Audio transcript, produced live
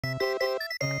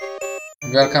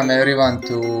Welcome everyone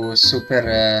to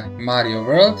Super Mario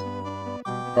World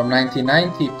from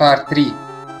 1990 part 3.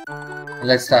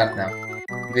 Let's start now,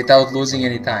 without losing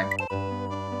any time.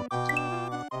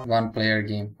 One player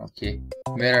game, okay.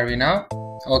 Where are we now?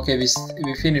 Okay, we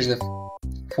finished the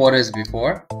forest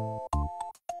before.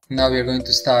 Now we are going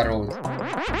to Star Road.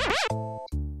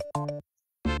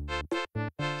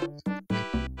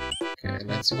 Okay,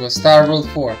 let's go Star World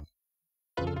 4.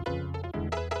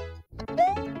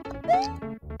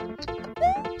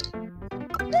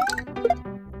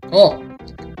 Oh!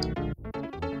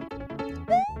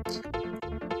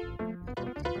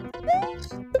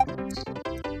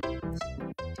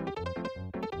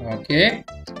 Okay.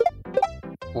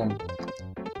 Boom.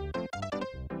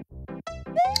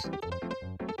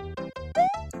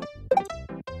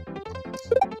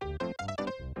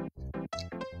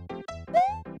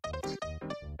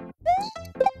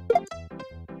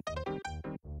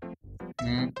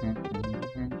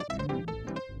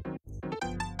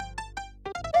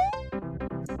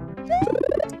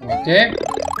 Okay.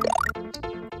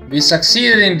 We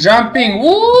succeeded in jumping.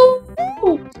 Woo!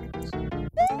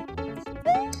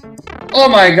 Oh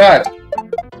my god.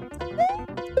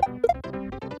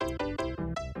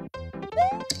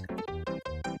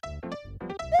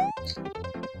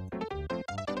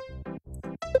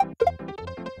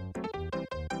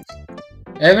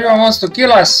 Everyone wants to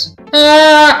kill us.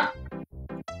 Ah!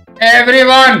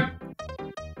 Everyone!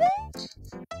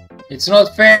 It's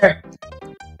not fair.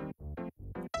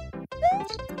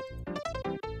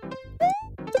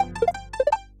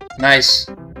 Nice.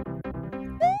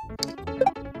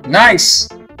 Nice!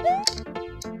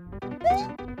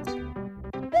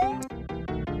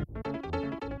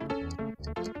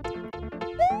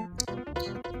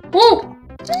 Woo!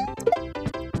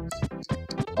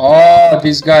 Oh,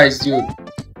 these guys, dude.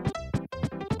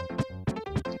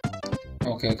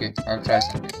 Okay, I'll try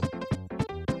something.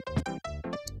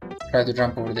 Try to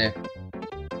jump over there.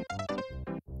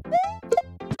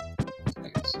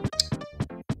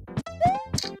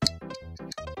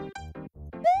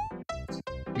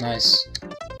 Nice.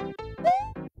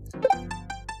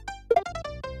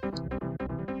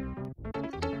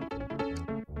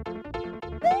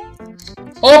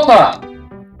 Opa!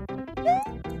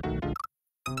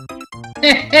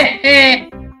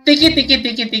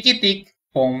 Tiki.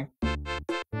 Boom.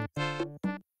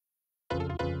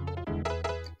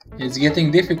 It's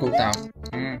getting difficult now.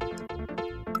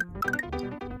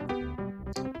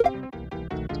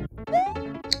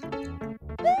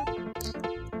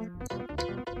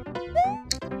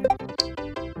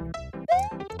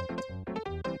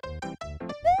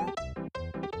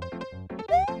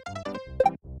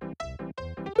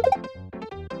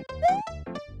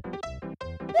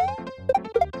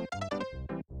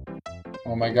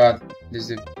 Oh my god, this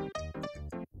is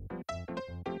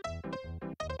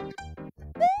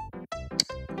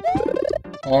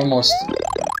almost.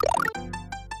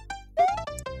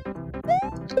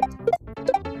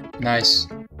 Nice.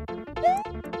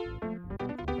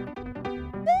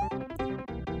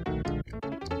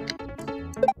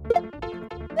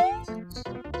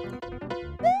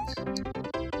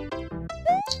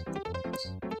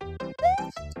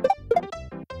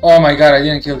 Oh my god, I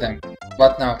didn't kill them.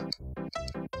 What now?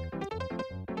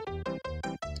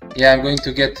 Yeah, I'm going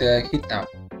to get hit now.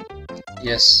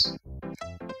 Yes.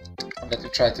 Let me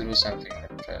try to do something.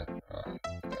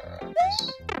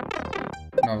 This.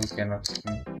 No, we cannot.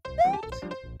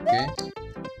 Okay.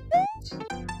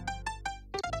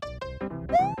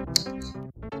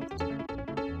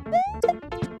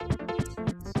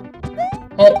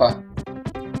 Opa!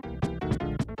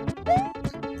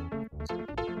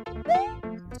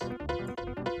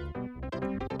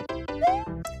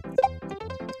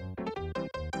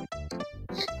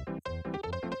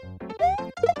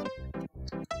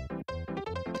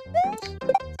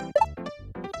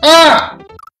 Ah!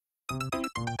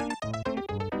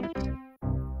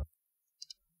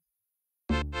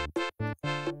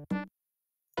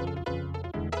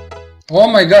 Oh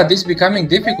my god, this is becoming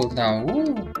difficult now.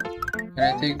 Ooh. Can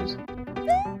I take this?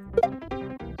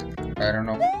 I don't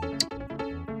know.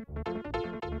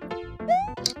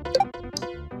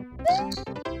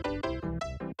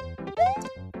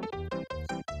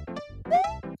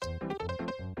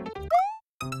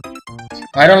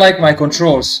 I don't like my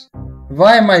controls.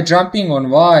 Why am I jumping on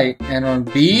Y and on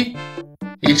B?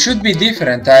 It should be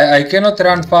different. I cannot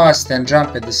run fast and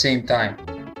jump at the same time.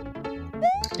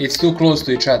 It's too close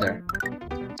to each other.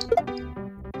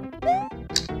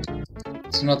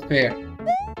 It's not fair.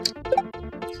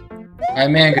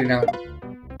 I'm angry now.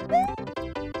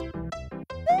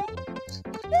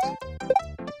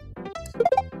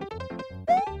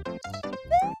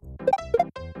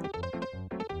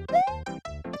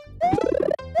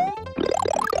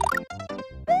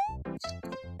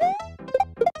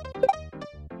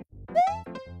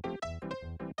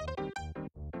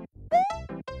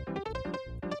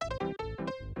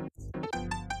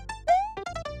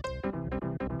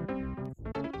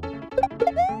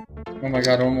 Oh my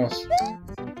god, almost.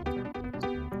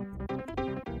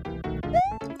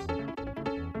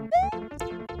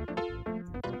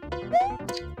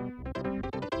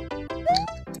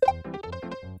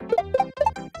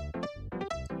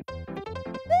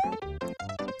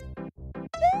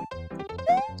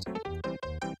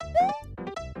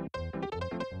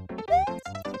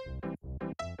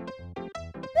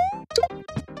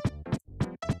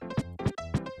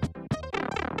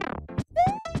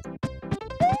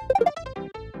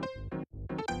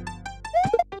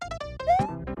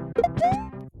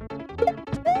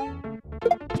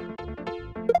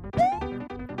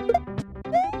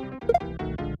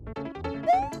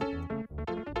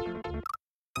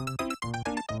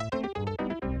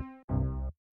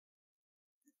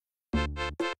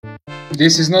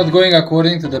 This is not going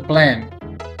according to the plan.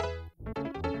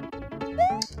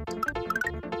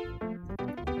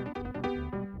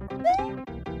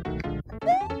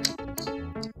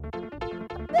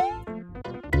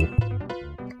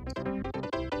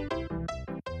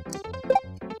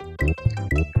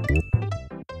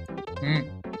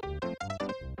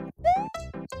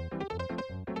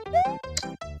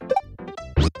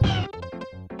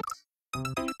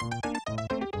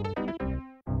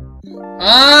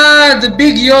 Ah, the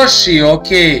big Yoshi,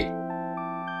 okay.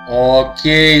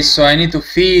 Okay, so I need to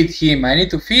feed him. I need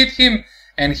to feed him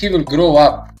and he will grow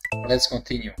up. Let's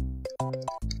continue.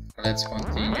 Let's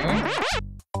continue.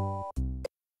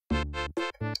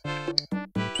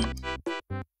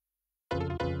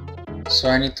 So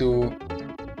I need to...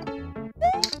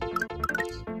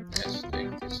 Let's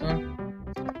take this one.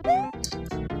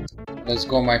 Let's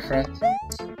go, my friend.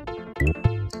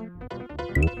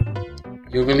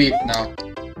 You will eat now.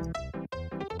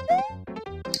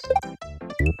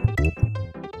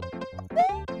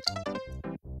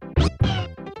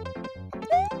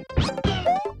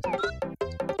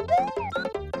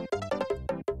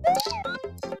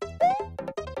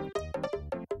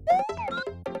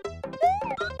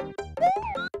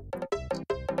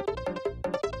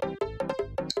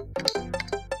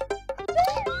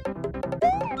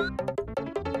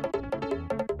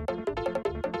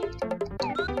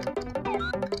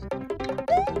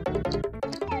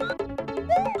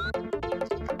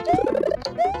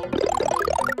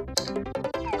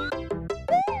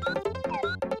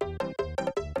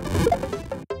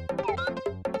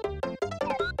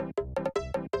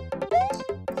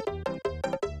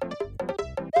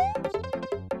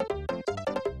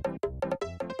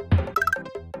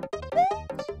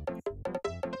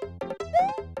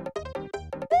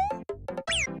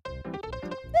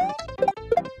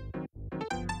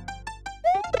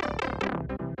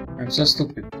 I'm so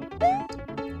stupid.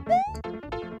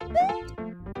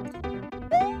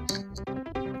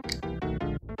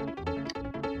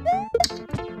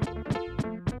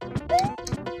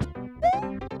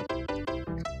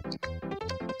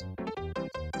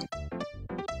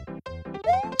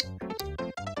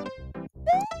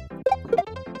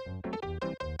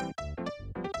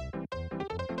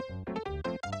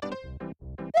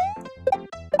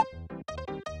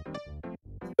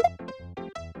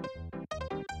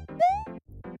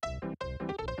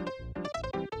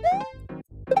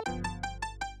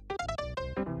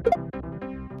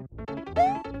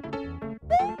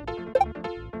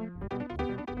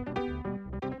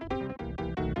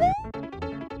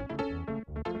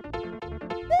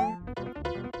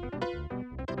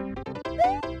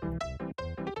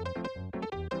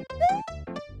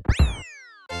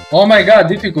 Oh my god,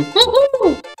 difficult.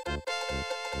 Woohoo!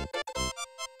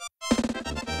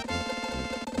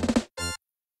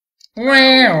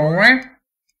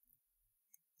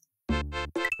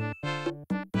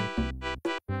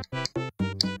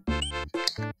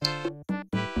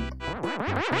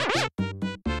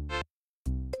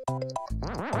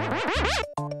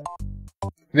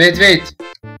 Wait, wait.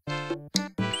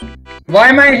 Why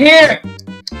am I here?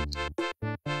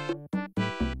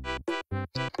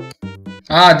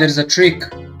 Ah, there's a trick.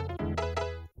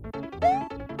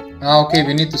 Ah, okay,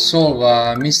 we need to solve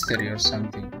a mystery or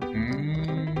something.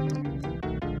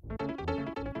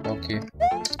 Okay.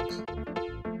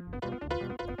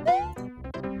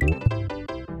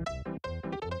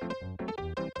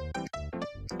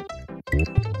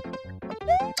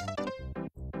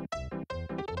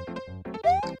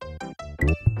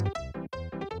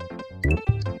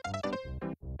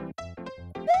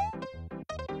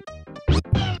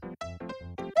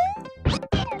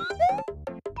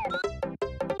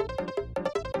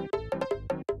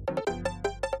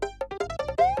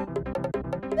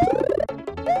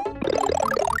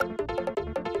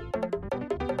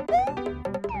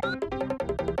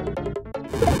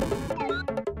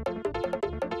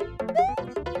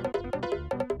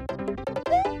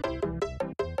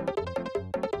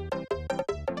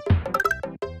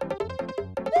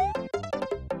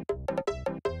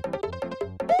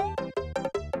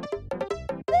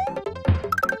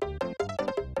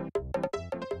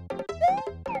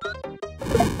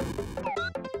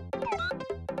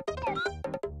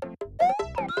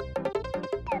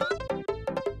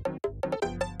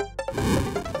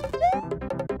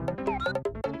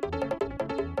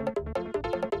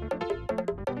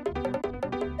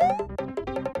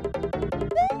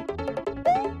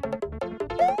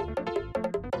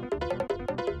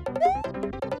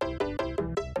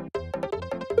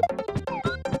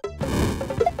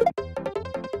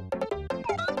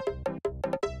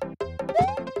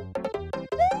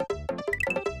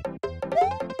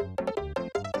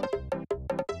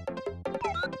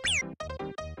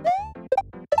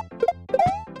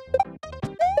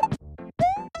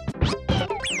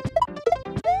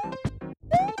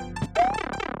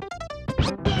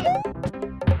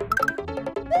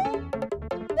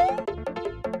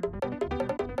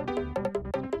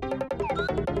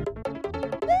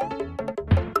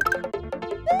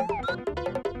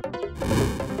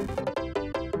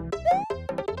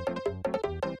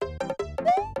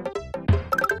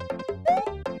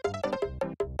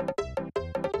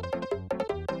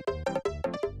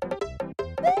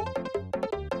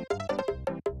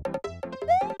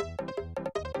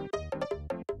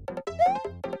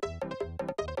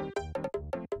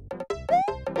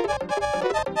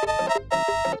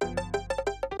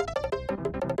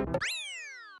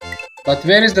 But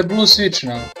where is the blue switch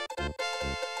now?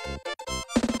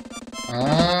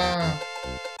 Ah,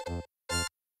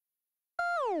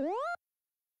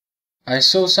 I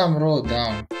saw some road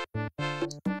down.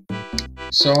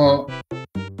 So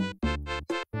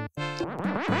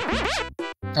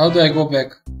how do I go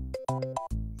back?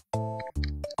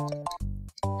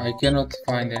 I cannot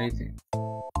find anything.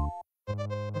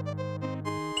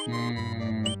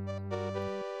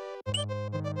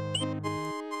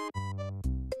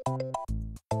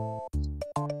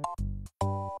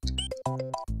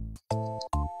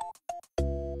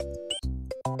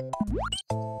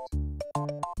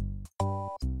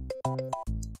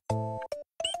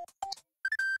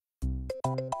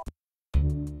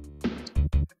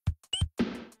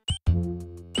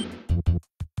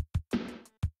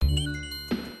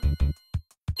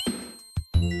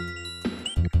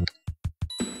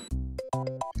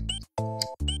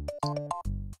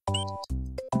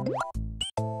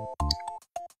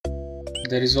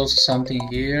 There is also something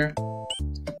here,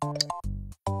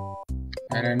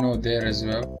 and I know there as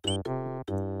well.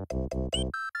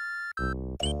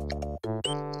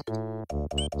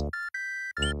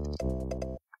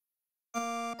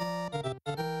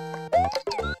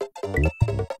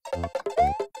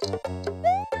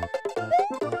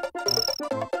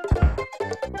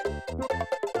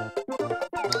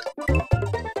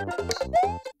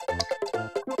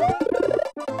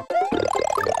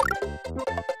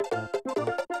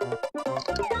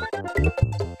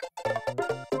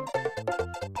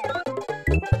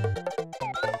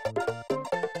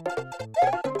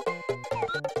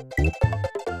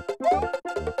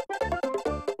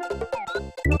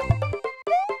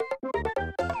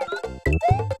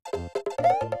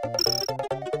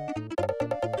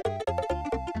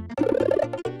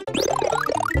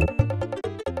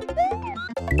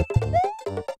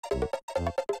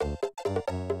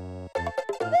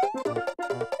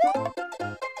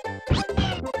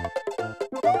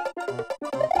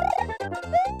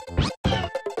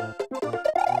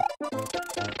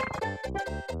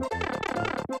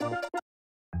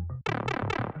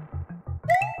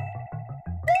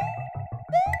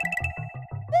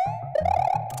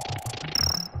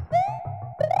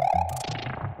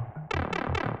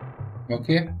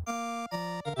 Okay.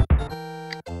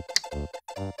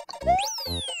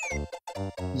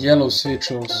 Yellow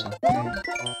switch also.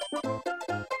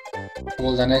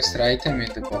 Hold an extra item in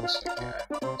the box.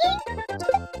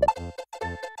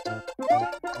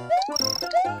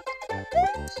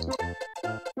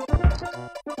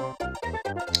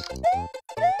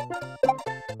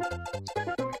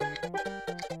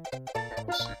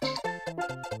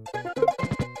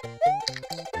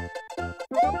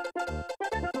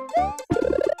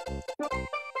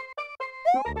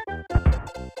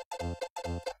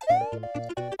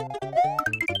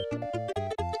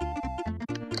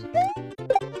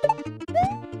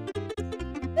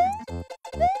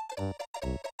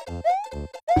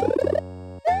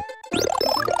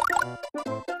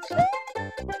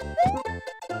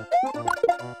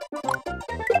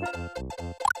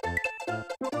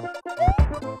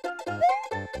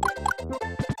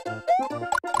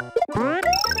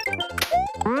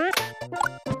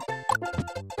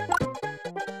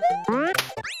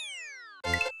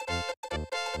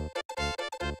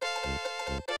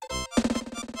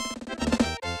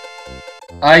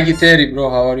 Hi Giteri bro,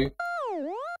 how are you?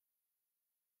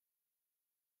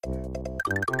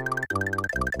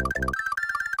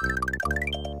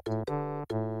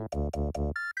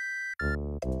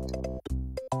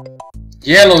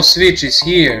 Yellow switch is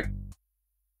here.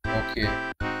 Okay.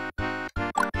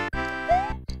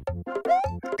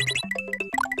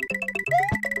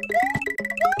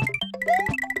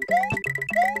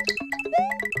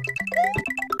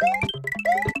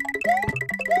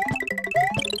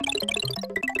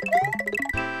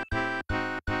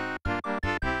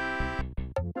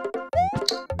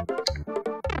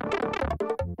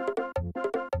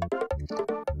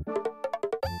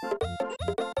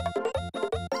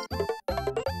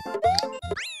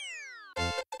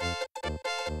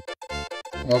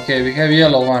 Okay, we have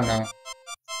yellow one now.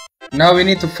 Now we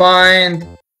need to find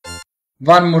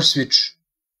one more switch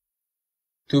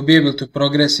to be able to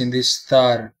progress in this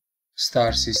star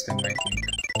star system, I think.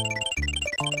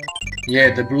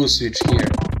 Yeah, the blue switch here.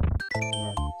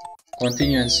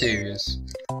 Continue and save, yes.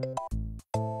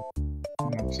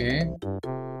 Okay.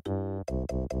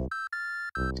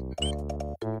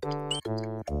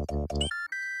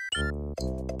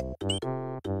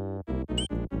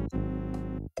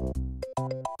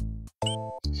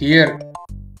 Here,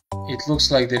 it looks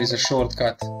like there is a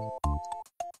shortcut.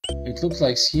 It looks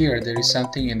like here there is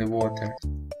something in the water.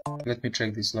 Let me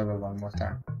check this level one more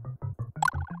time.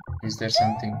 Is there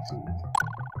something to...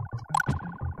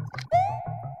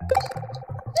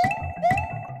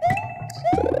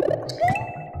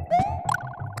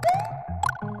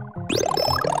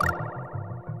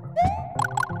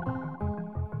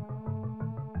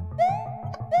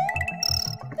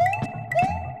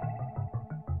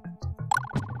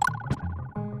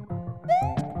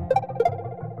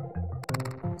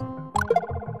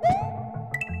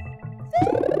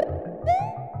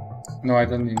 No, I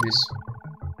don't need this.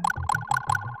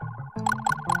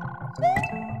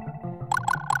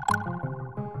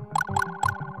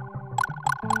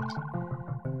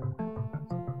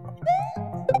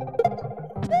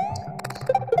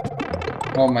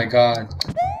 Oh my god.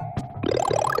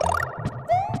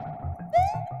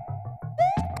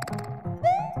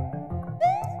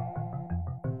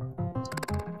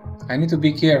 I need to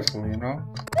be careful, you know?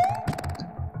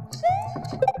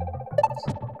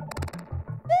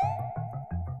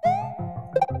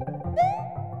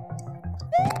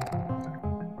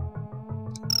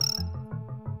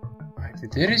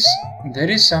 There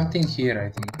is something here, I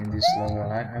think, in this level.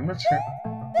 I'm not sure.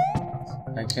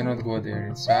 I cannot go there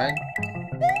inside.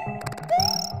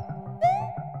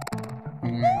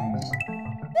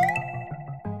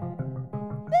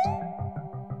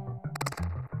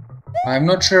 I'm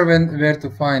not sure where to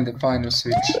find the final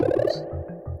switch.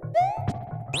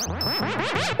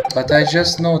 But I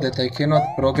just know that I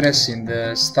cannot progress in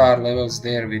the star levels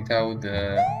there without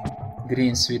the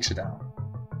green switch down.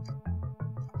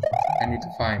 I need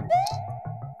to find it.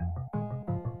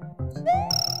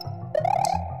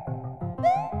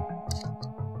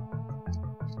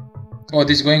 Oh,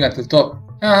 this is going at the top.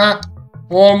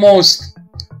 Almost.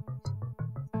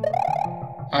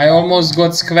 I almost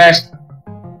got squashed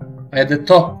at the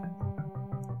top.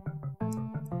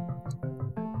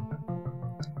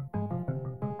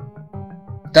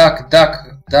 Duck,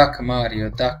 duck, duck, Mario,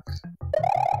 duck.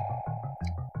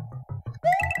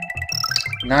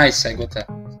 Nice, I got that.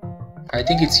 I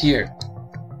think it's here.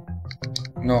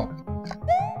 No.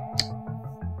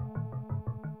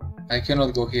 I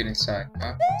cannot go here inside,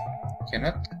 huh?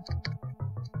 Cannot?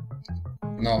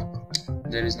 No.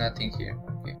 There is nothing here.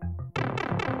 Okay.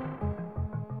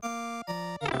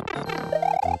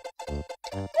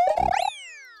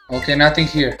 Okay, nothing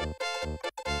here.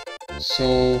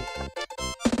 So...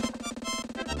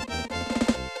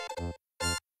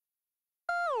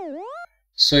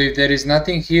 So if there is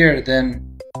nothing here,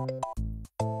 then...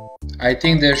 I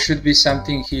think there should be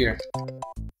something here.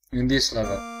 In this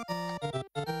level.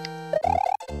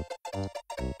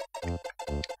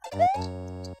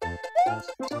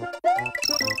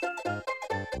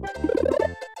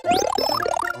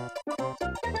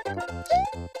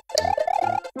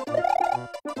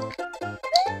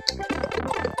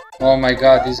 Oh my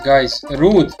god, this guy is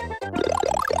rude.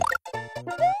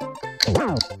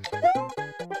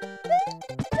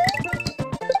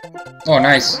 Oh,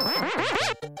 nice.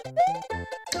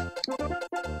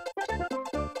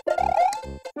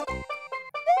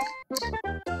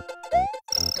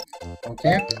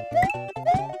 Okay.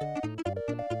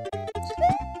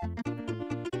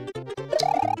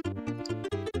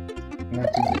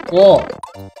 Nothing. Oh!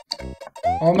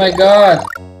 Oh my god!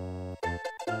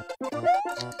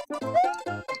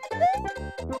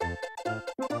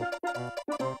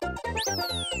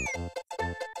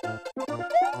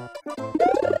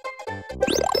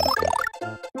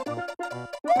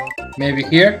 Maybe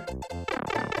here?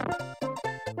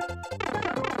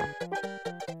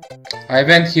 I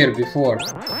went here before.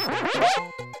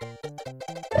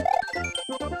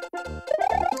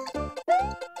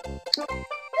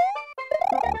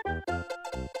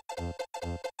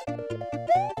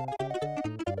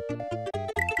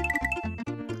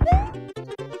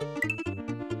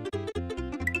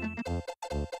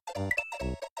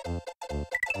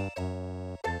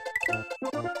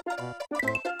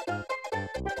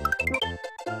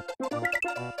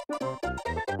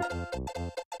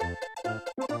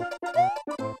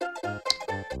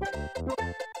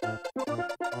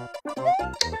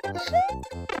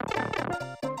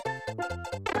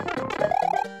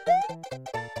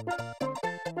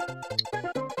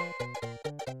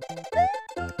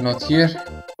 Not here.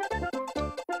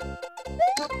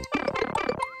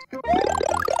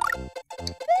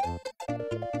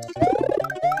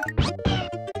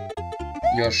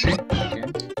 Yoshi. Okay.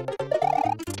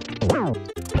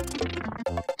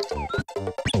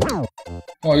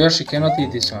 Oh, Yoshi cannot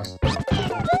eat this one.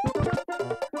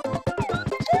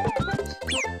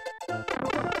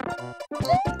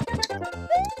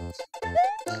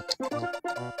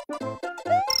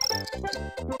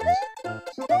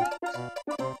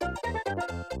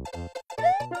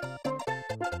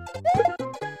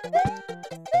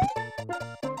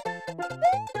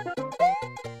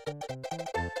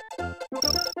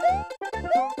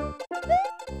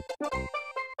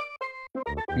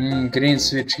 Green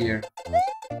switch here.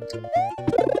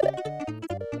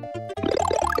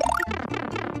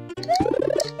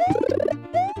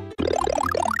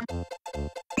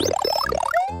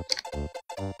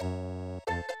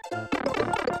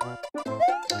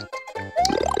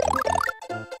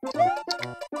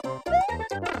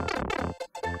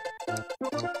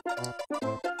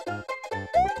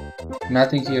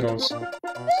 Nothing here also.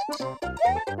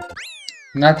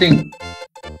 Nothing.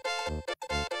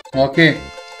 Okay.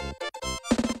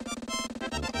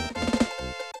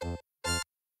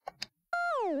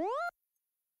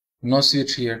 No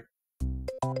switch here.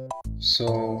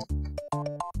 So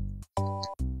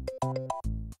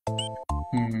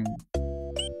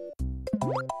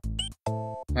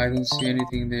I don't see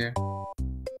anything there.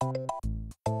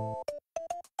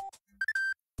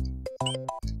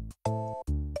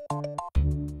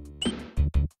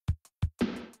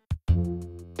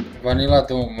 Vanilla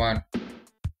Dome 1.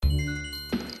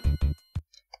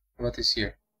 What is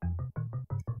here?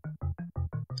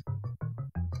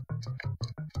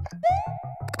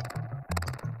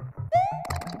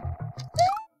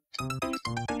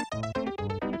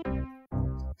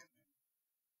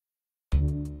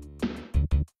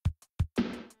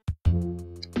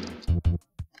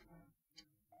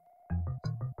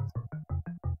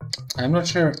 I'm not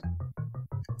sure.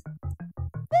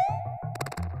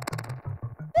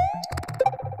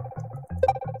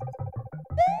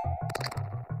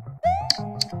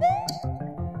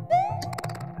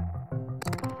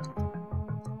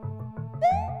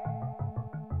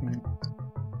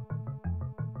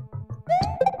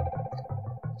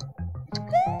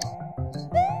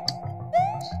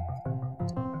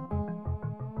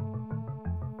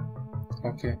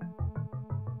 Okay.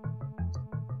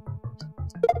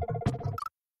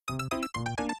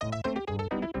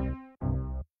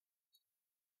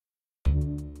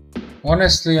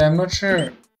 Honestly, I'm not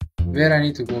sure where I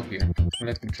need to go here.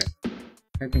 Let me check.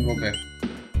 Let me go back.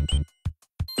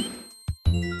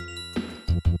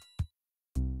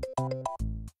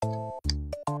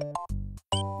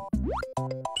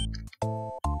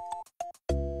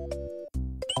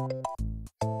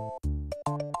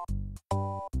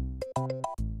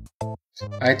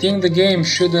 I think the game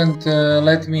shouldn't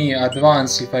let me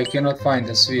advance if I cannot find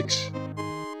a switch.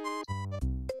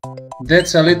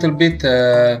 That's a little bit...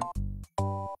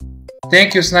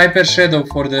 Thank you, Sniper Shadow,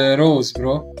 for the rose,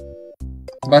 bro.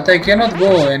 But I cannot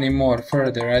go any more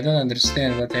further. I don't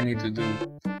understand what I need to do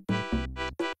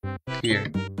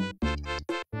here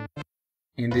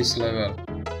in this level.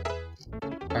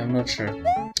 I'm not sure.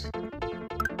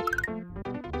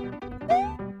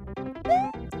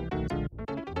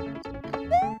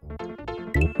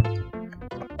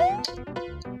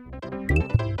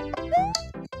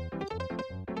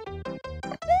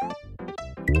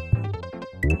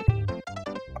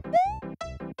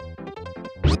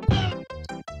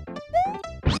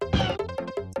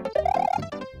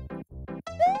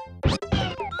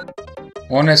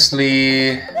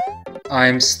 Honestly,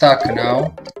 I'm stuck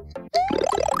now,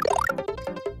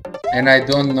 and I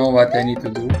don't know what I need to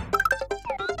do.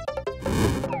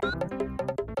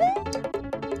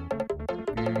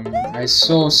 I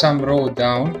saw some road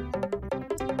down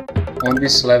on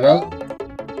this level,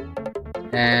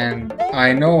 and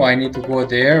I know I need to go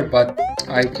there, but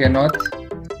I cannot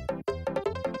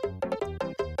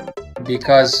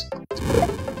because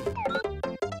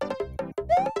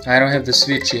I don't have the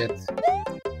switch yet.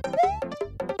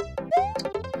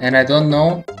 And I don't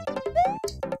know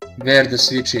where the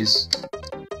switch is.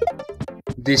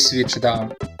 This switch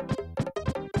down.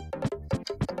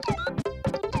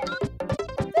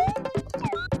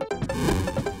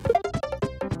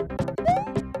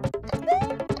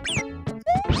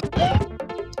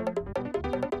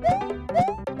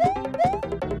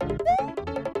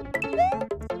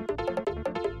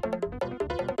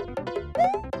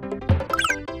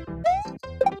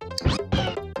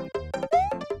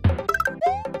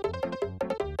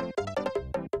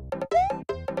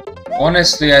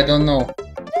 Honestly, I don't know.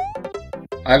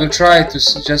 I will try to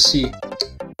just see.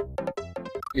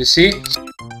 You see?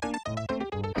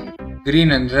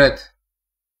 Green and red.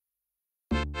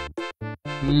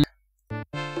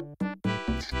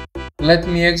 let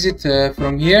me exit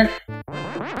from here.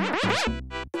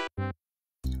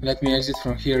 Let me exit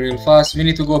from here real fast. We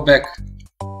need to go back.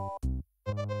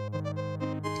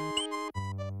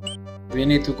 We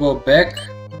need to go back.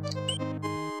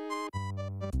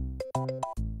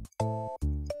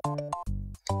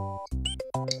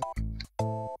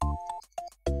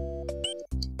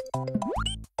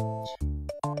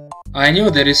 I knew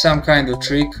there is some kind of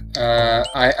trick.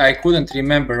 I couldn't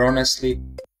remember honestly,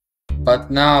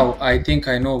 but now I think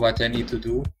I know what I need to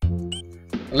do.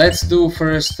 Let's do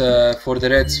first for the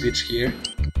red switch here.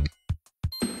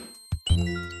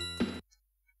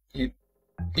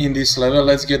 In this level,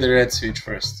 let's get the red switch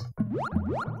first.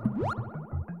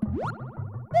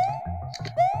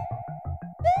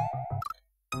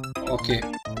 Okay,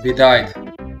 we died.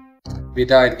 We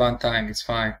died one time, it's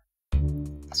fine.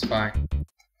 It's fine.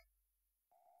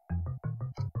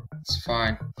 It's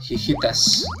fine. He hit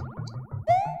us.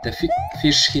 The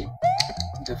fish hit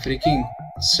the freaking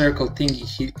circle thingy.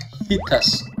 He hit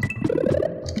us.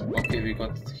 Okay, we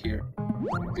got it here.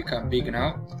 We become big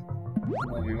now.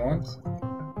 No, we won't.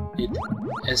 It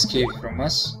escaped from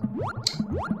us.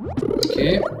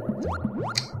 Okay.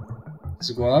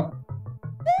 Let's go up.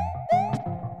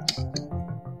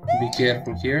 Be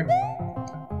careful here.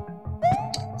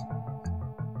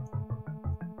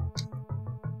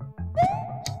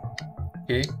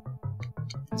 Okay.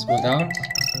 Let's go down.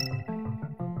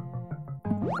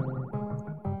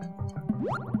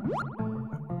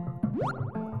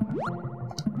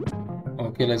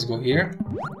 Okay, let's go here.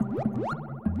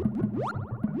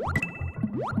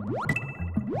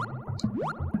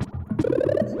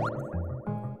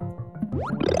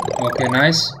 Okay,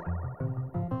 nice.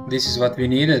 This is what we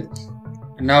needed.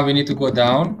 And now we need to go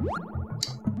down.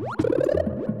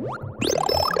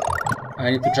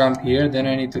 I need to jump here, then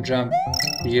I need to jump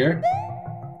here.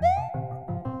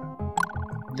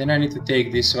 Then I need to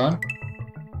take this one.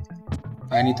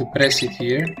 I need to press it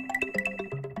here.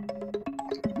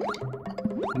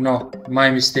 No,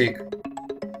 my mistake.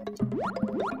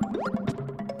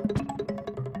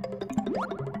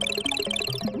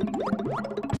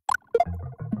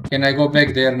 Can I go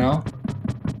back there now?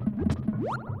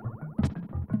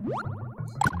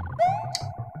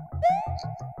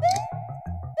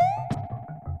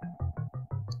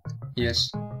 Yes.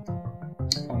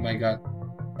 Oh my god.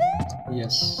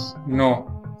 Yes. No.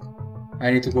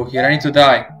 I need to go here. I need to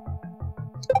die.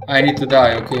 I need to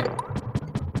die, okay.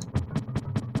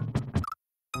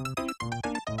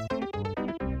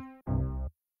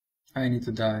 I need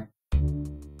to die.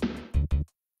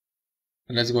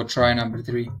 Let's go try number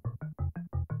 3.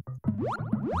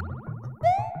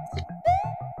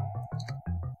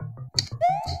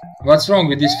 What's wrong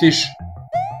with this fish?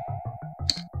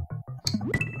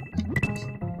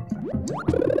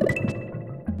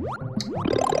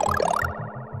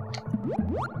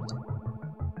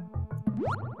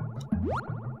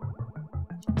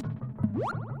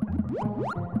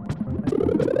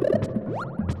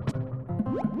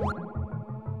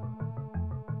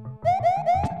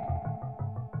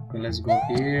 Let's go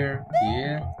here,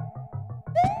 here.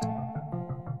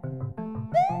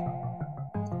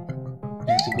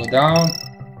 Need to go down.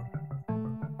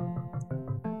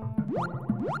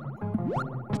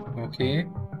 Okay.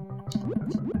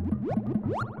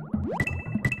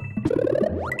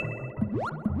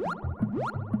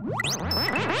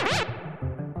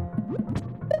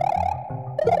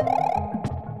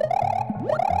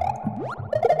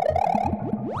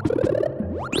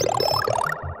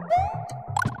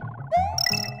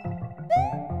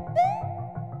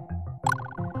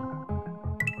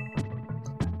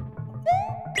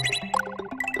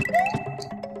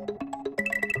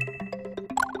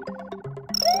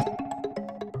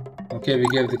 Okay, we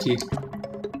gave the key.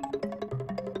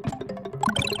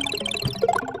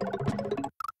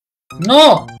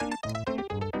 No!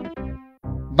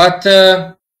 But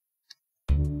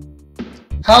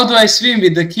how do I swim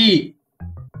with the key?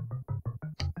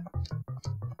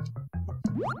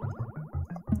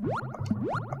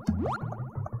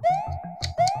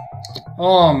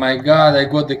 Oh my god, I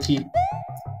got the key.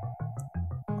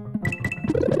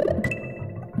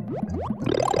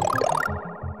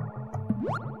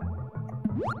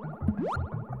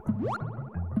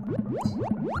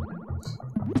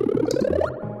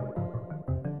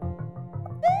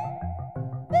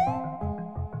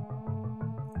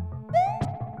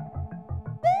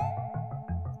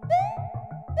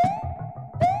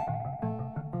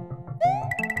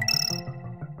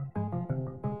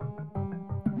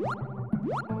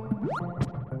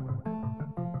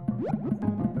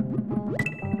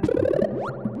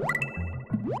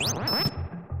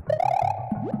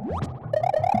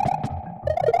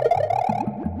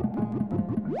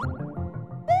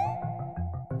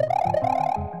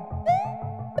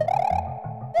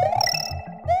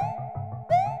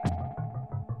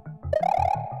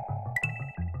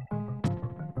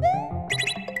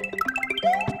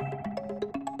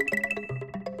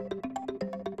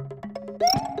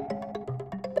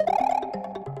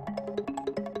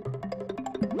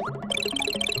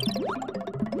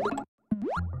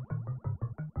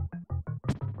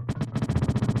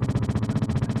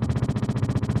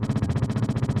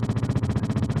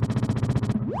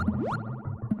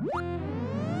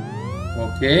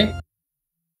 Okay.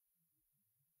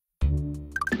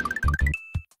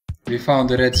 We found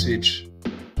the red switch.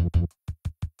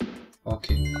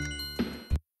 Okay.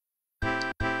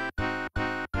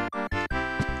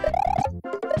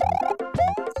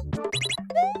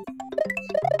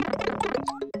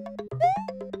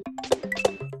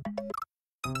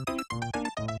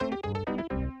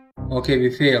 Okay,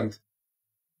 we failed.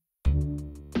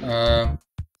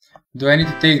 Do I need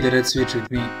to take the red switch with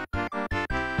me?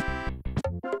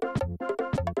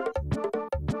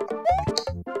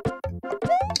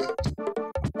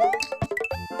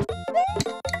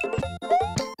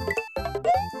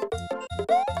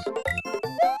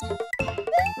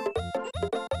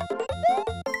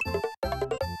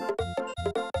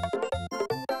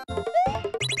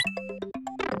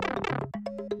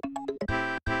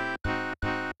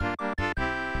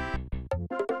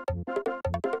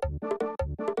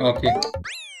 Okay.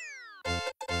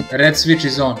 Red switch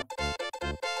is on.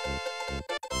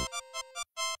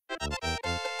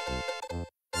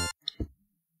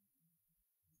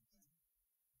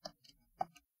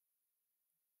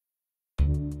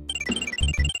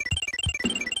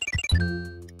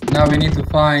 Now we need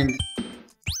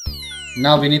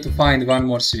to find one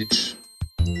more switch.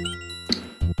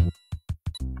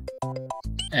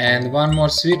 And one more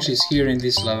switch is here in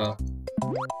this level.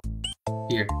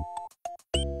 Here.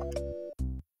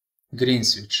 Green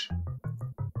switch.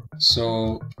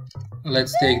 So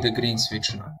let's take the green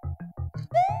switch now.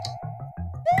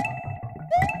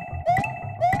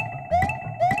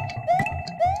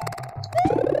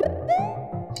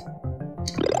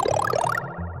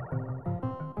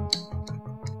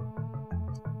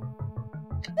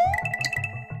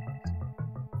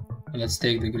 Let's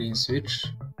take the green switch.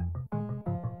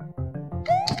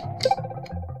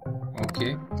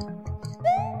 Okay.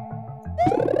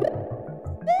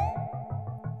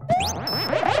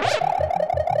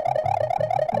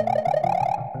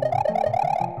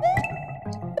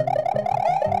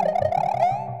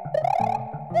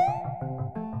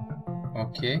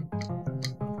 Okay.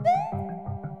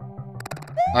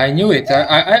 I knew it.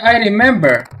 I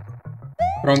remember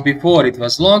from before. It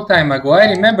was long time ago.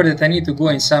 I remember that I need to go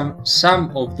in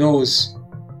some of those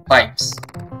pipes,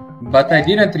 but I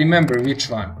didn't remember which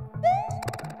one.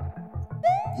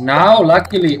 Now,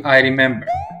 luckily, I remember.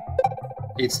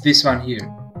 It's this one here.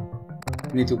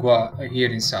 Need to go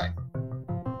here inside,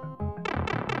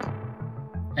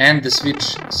 and the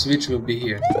switch will be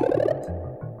here.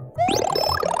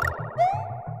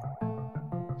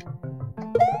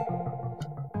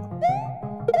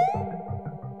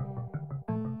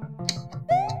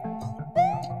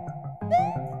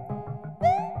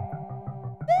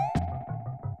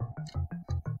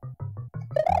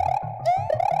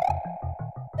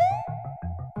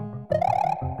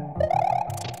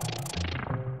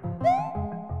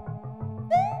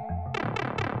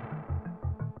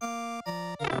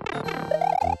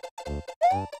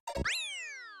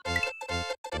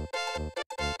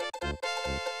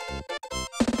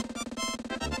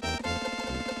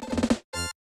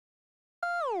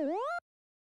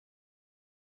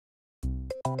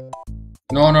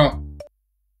 No.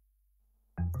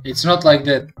 It's not like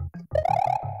that.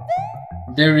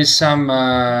 There is some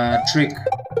trick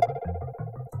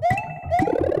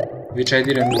which I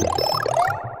didn't do.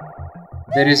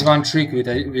 There is one trick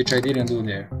which I didn't do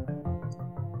there.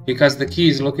 Because the key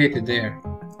is located there.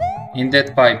 In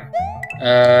that pipe.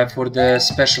 For the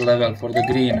special level, for the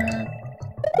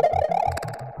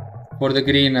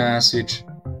green switch.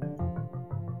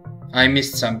 I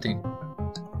missed something.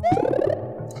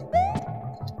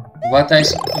 What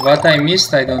I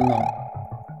missed, I don't know.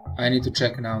 I need to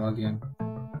check now again.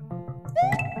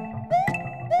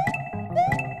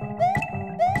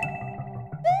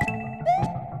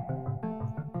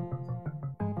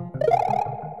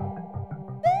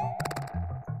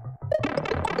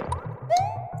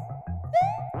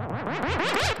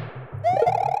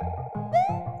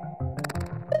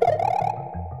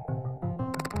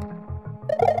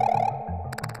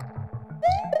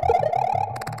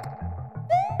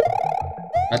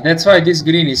 That's why this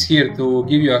green is here, to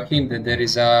give you a hint that there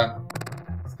is a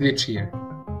switch here.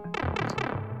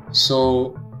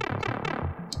 So,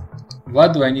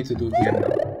 what do I need to do here now?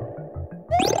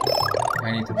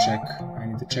 I need to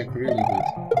check really good.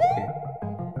 Okay.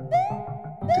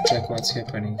 I need to check what's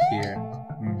happening here.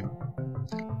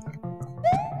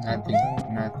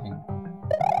 Nothing.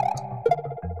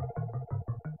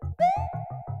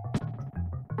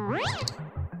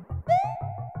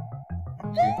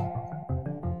 Okay.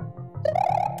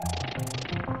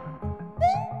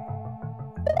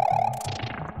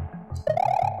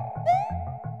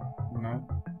 No.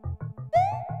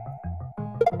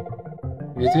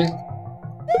 Wait.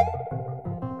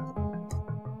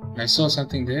 I saw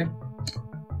something there.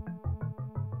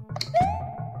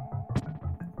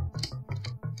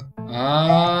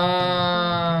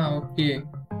 Ah, okay.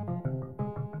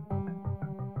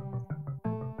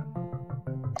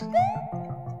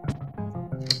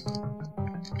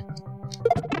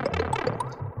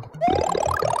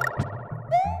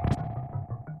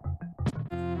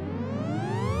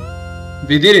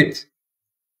 We did it!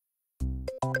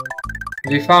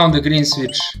 We found the green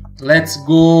switch. Let's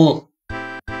go!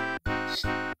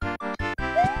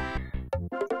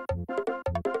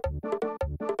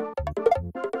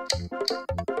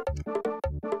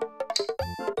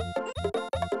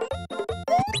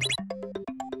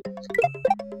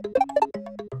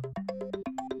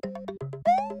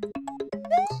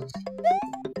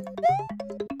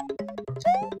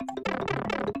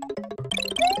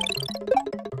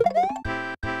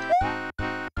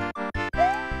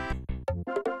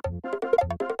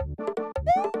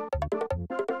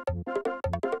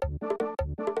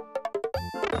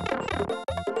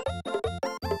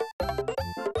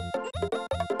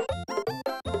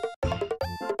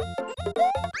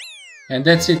 And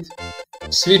that's it.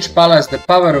 Switch Palace. The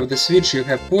power of the switch you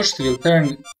have pushed will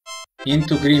turn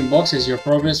into green boxes. Your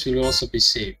progress will also be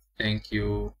saved. Thank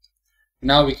you.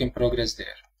 Now we can progress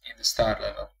there in the star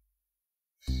level.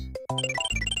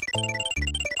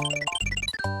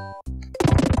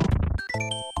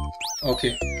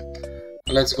 Okay,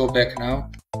 let's go back now.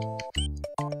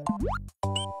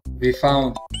 We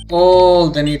found all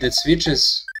the needed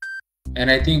switches, and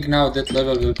I think now that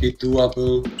level will be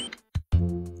doable.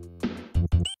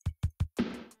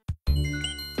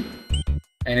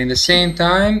 And in the same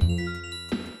time,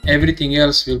 everything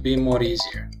else will be more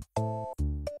easier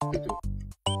to do.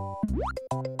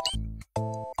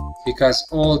 Because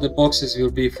all the boxes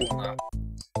will be full now.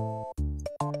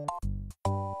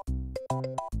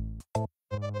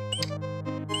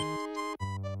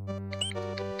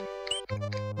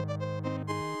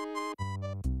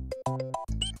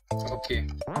 Okay.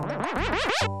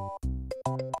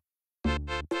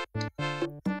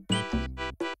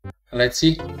 Let's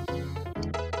see.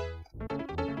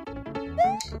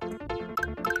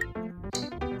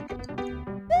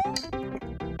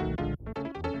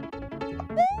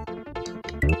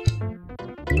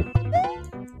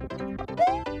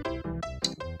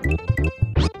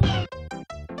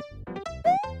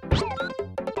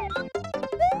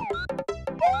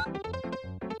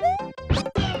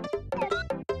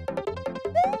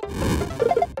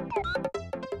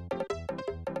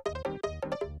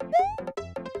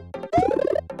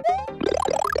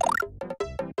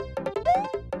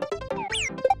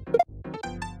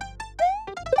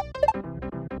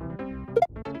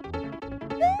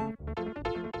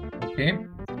 Okay.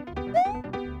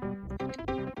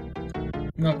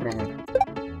 No problem.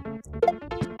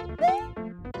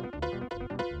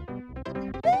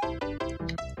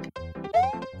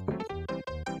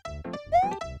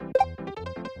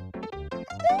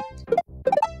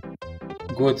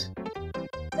 Good.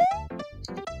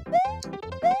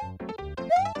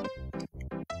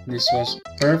 This was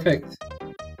perfect.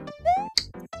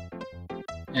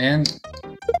 And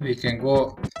we can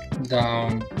go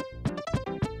down.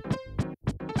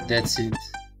 That's it.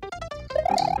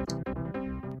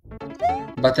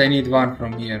 But I need one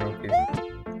from here, okay.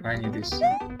 I need this.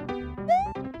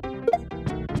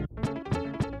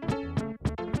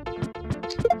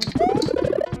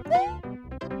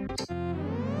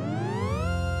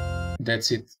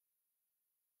 That's it.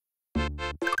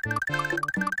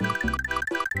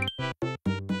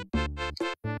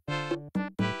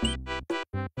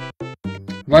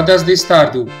 What does this star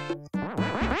do?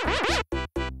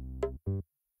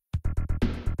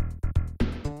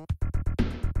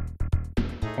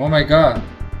 Oh my god.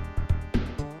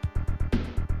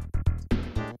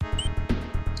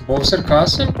 Bowser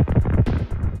Castle?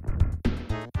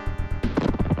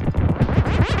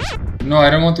 No,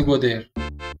 I don't want to go there.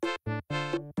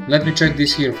 Let me check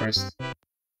this here first.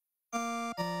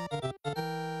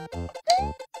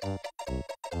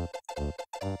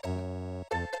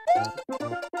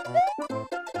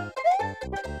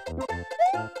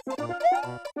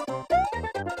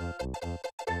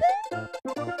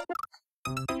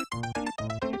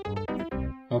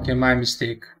 Okay, my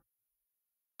mistake.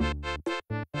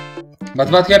 But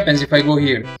what happens if I go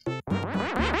here?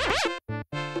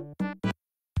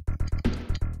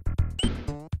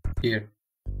 Here.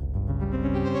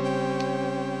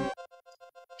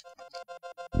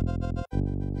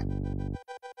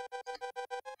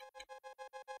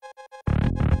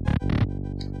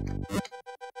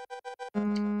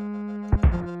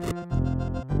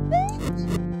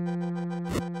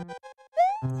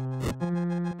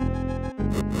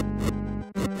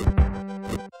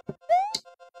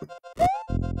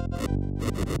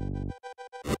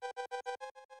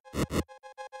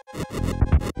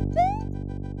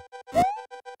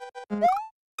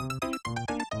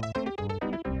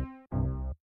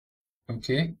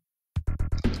 Okay.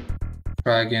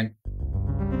 Try again.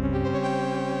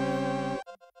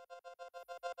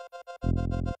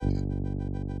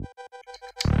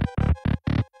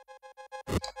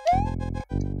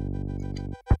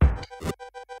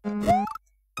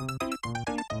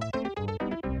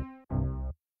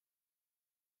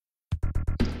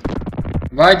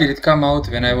 Why did it come out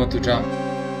when I want to jump?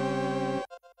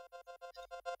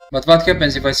 But what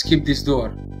happens if I skip this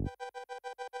door?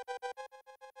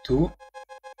 2?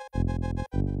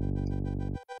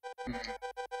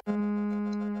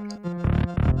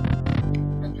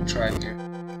 Let me try here.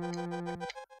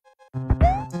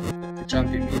 Let me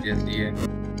jump immediately.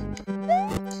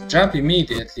 Jump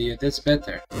immediately, that's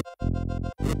better.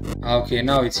 Okay,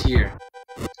 now it's here.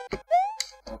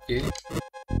 Okay.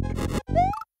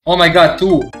 Oh my god,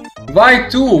 2! Why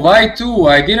 2? Why 2?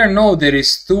 I didn't know there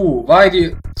is 2. Why do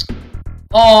you...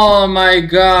 Oh my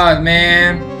god,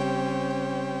 man!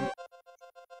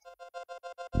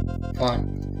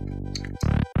 One.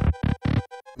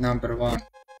 Number 1.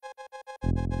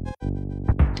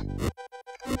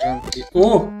 Jump it.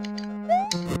 Oh!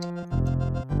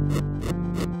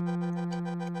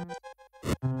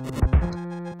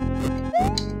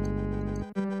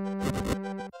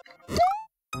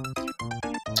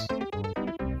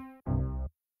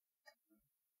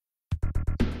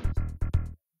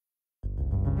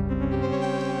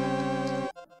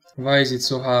 Why is it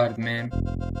so hard, man?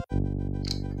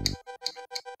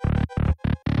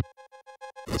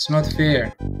 It's not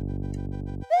fair.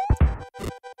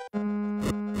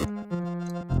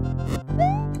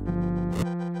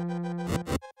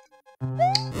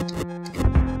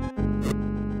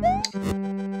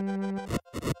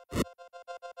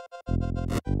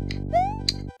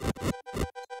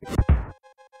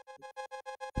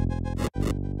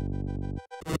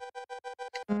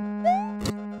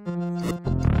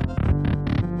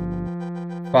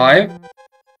 Five,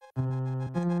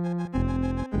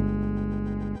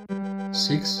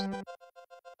 6,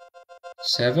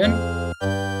 7,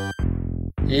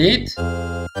 8.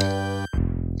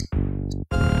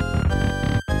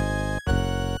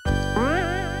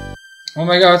 Oh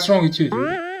my god, what's wrong with you,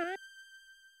 dude?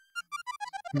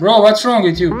 Bro, what's wrong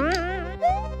with you?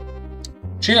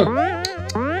 Chill.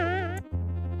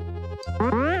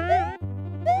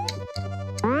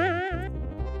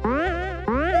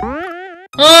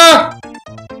 Ah!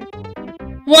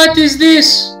 What is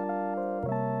this?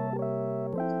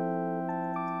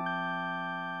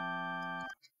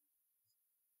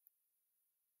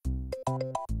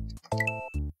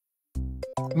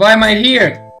 Why am I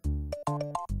here?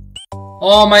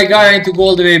 Oh my god, I need to go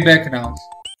all the way back now.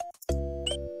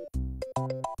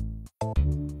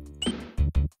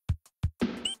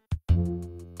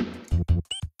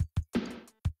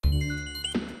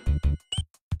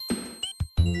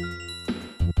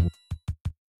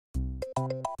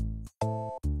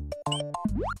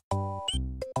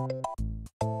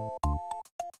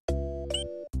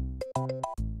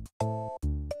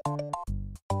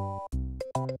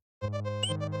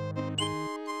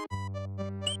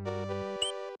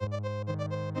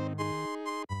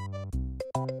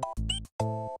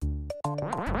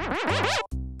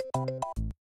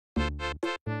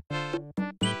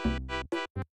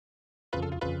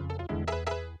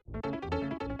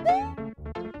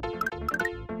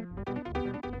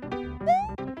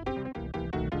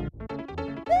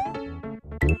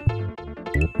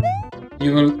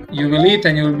 You will eat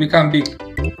and you will become big.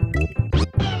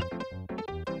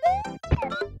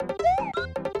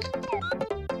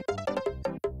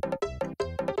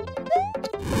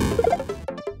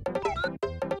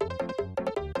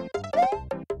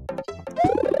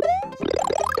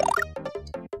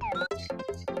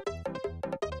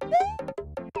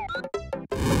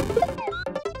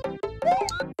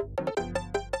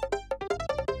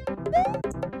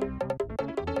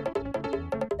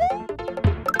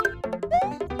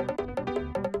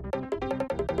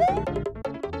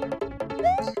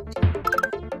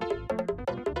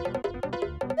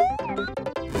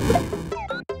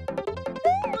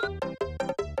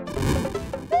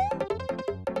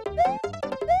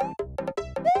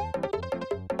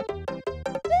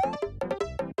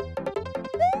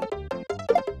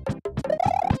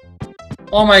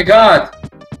 Oh my god!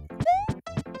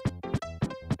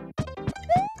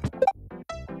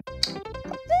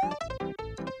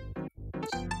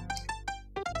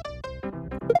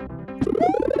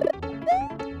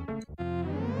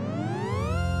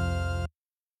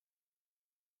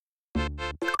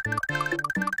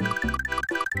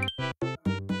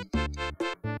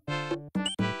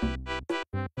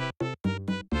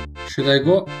 Should I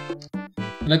go?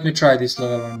 Let me try this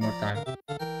level one more time.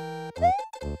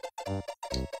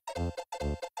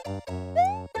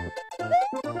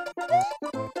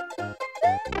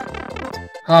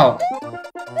 How?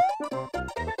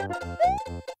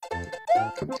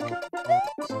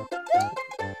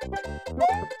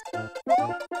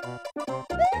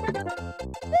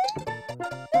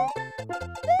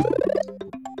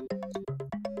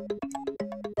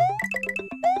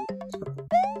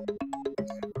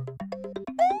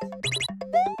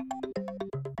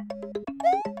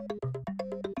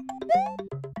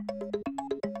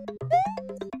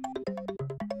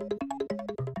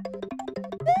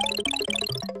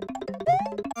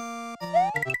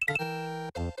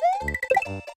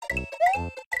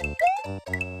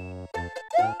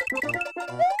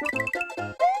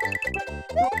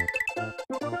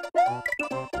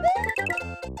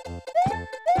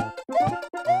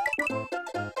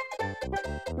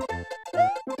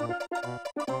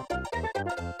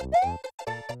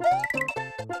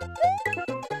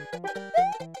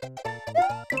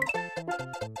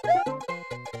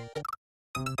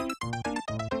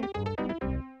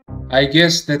 I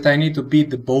guess that I need to beat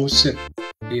the boss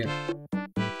here.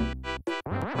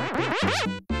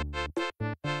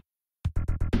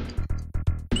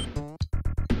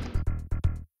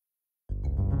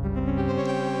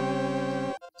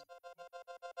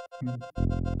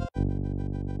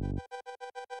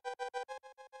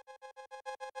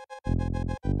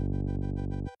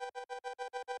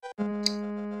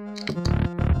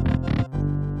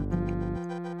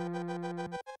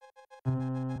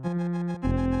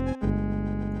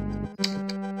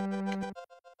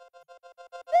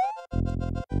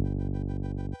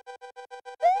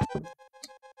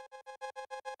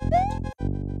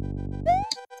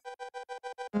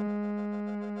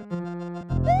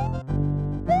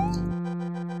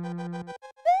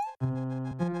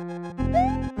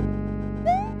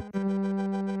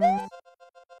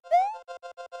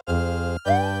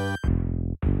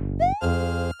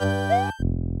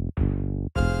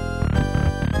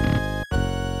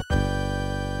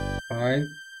 Five,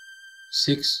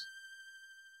 6,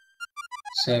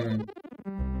 7,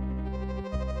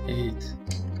 8.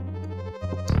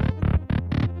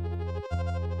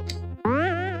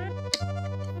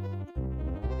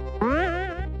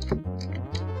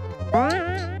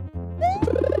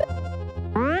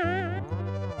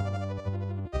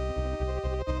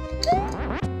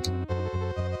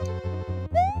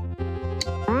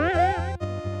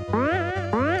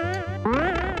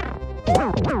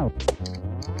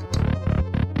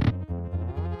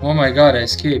 Oh my god, I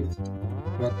escaped.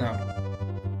 What now?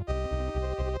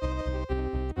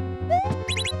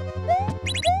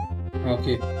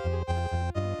 Okay.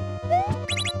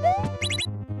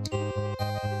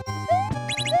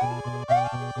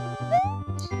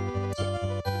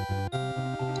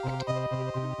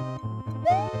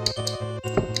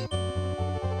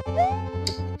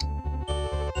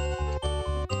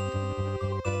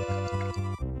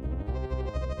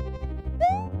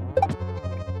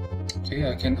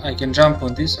 Okay, I can jump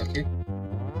on this, okay?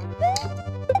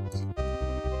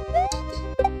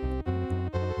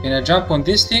 Can I jump on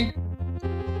this thing?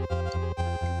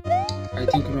 I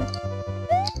think no.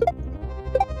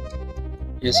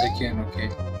 Yes, I can, okay.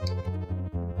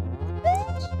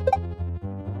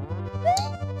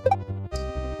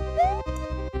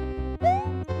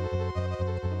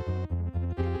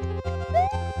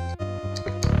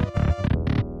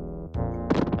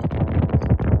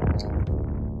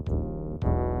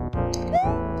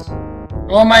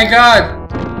 Oh my god!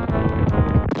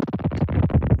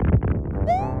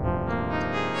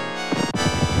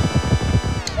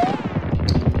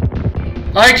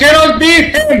 I cannot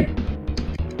beat him!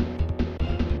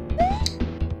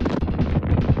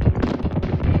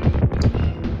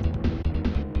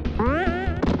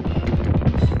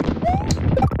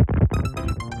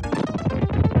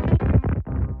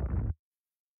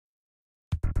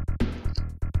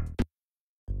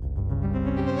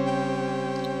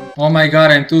 Oh my god,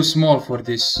 I'm too small for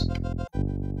this.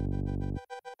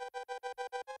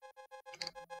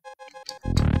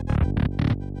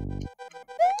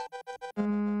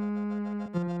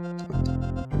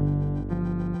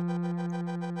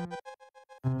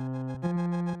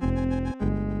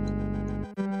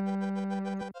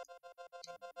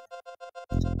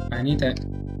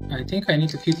 I think I need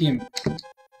to hit him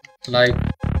like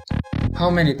how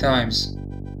many times?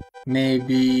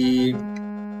 Maybe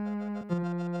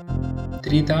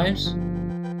 3 times?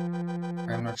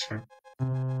 I'm not sure.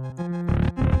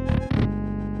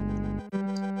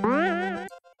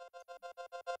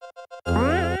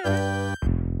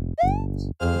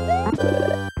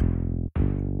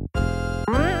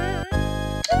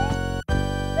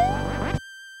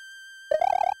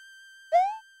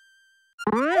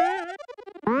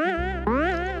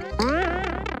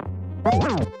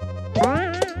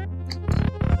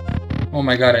 Oh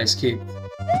my god, I escaped.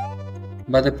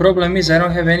 But the problem is I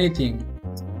don't have anything.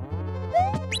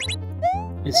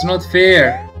 It's not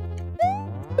fair.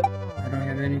 I don't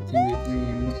have anything with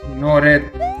me. No red.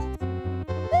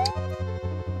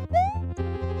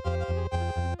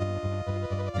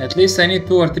 At least I need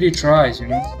 2 or 3 tries, you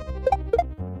know.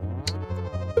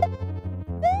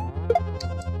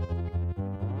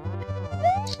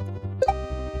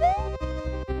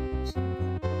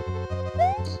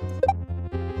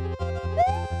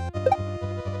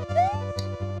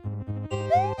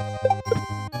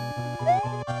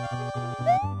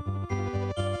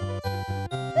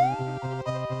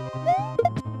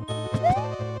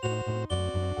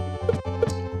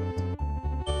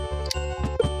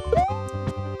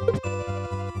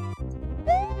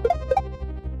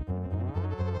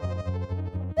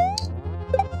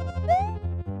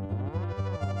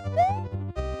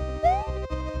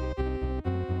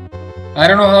 I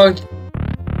don't know how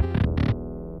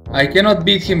I cannot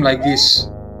beat him like this.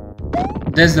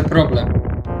 That's the problem.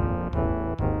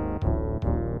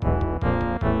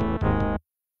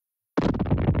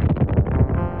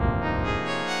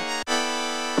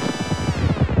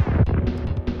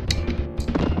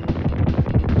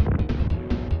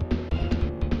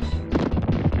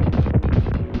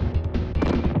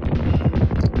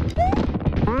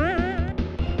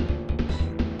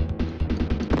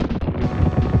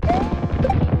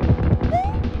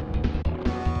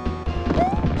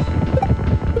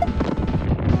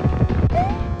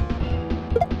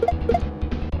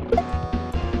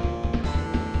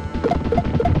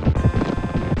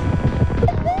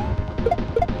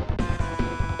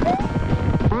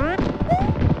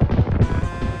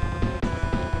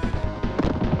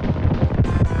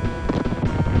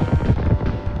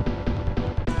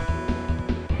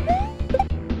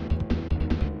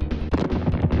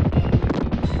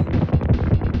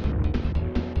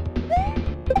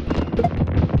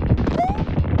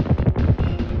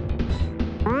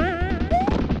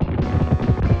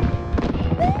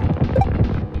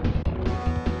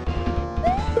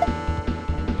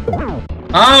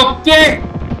 Okay.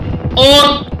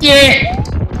 Okay.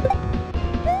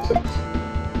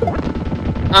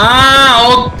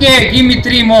 Okay. Give me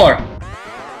 3 more.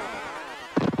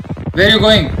 Where are you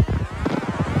going?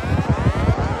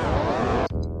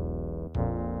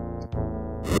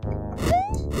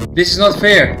 This is not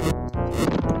fair.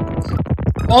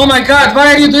 Oh my god,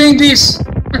 why are you doing this?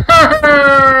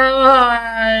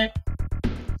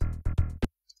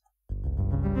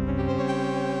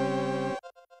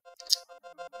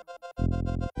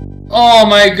 Oh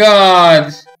my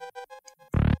god!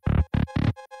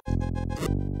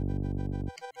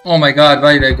 Oh my god,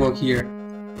 why did I go here?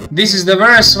 This is the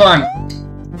worst one!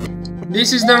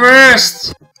 This is the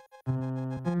worst!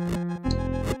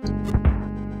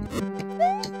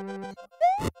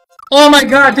 Oh my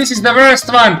god, this is the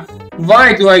worst one!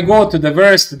 Why do I go to the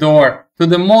worst door? To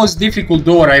the most difficult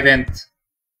door I went.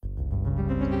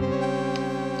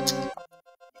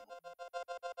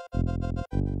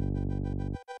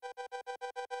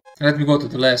 Let me go to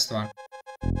the last one.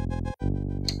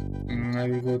 I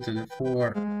will go to the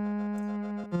 4.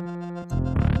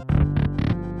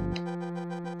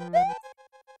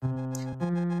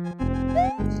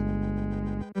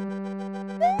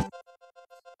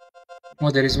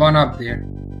 Oh, there is one up there.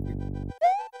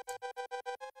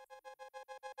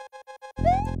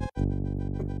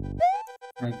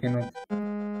 I cannot.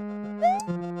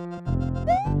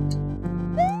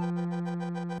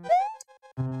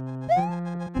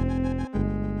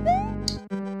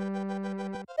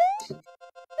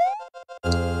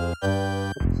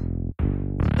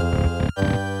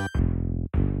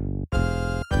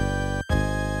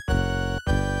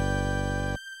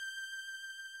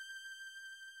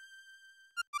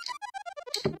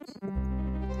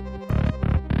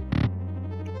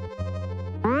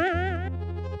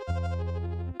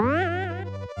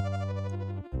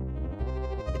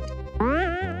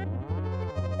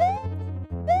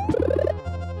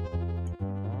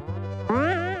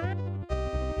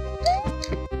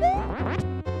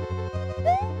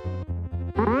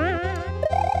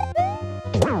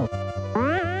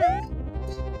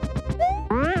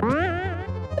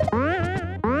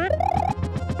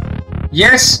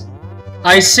 Yes!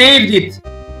 I saved it!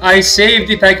 I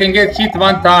saved it, I can get hit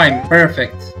 1 time.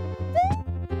 Perfect.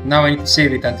 Now I need to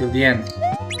save it until the end.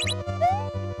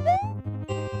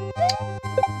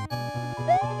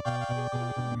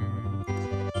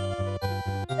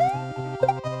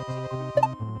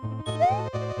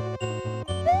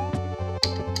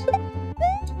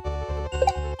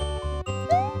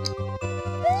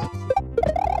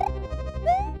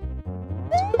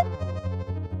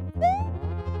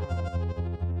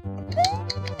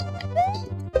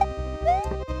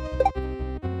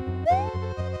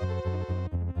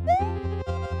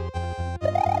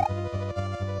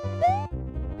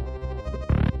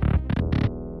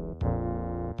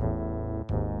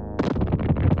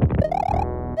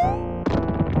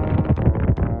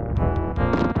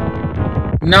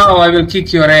 Now I will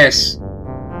kick your ass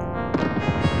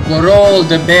for all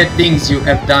the bad things you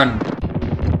have done.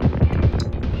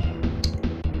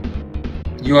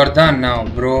 You are done now,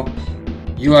 bro.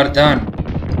 You are done.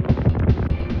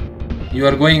 You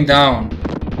are going down.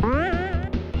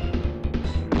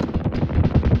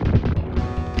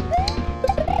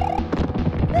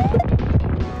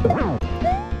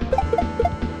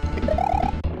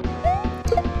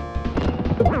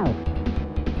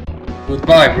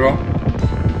 Goodbye, bro.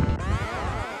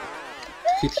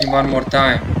 Hit him one more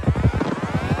time.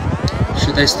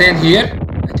 Should I stand here?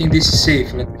 I think this is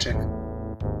safe. Let me check.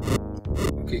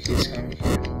 Okay, he's coming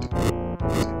here.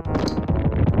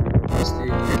 Stay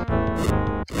here.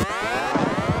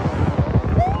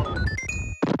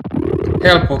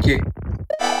 Help, okay.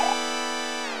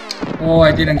 Oh,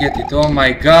 I didn't get it. Oh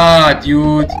my god,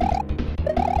 dude.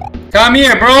 Come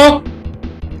here, bro.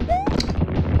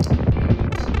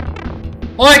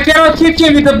 Oh, I cannot hit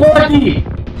him with the body.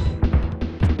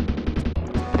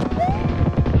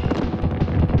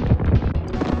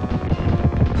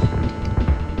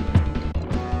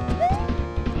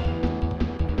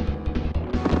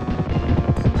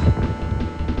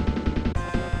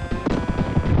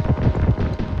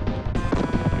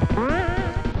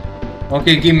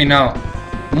 Okay, give me now.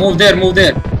 Move there, move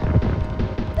there.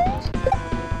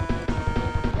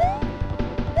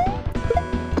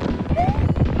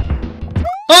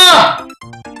 Ah!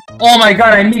 Oh my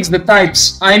god, I mixed the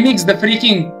types. I mixed the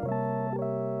freaking...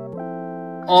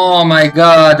 Oh my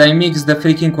god, I mixed the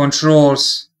freaking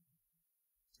controls.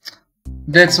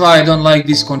 That's why I don't like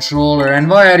this controller. And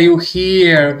why are you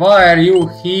here? Why are you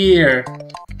here?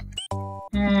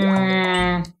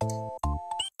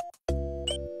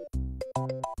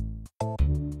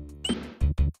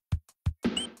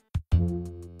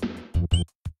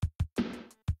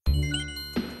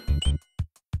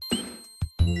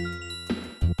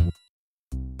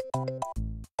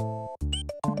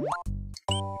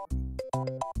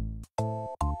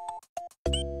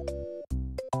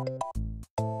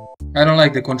 I don't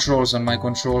like the controls on my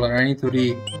controller. I need to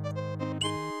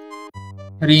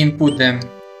re-input them.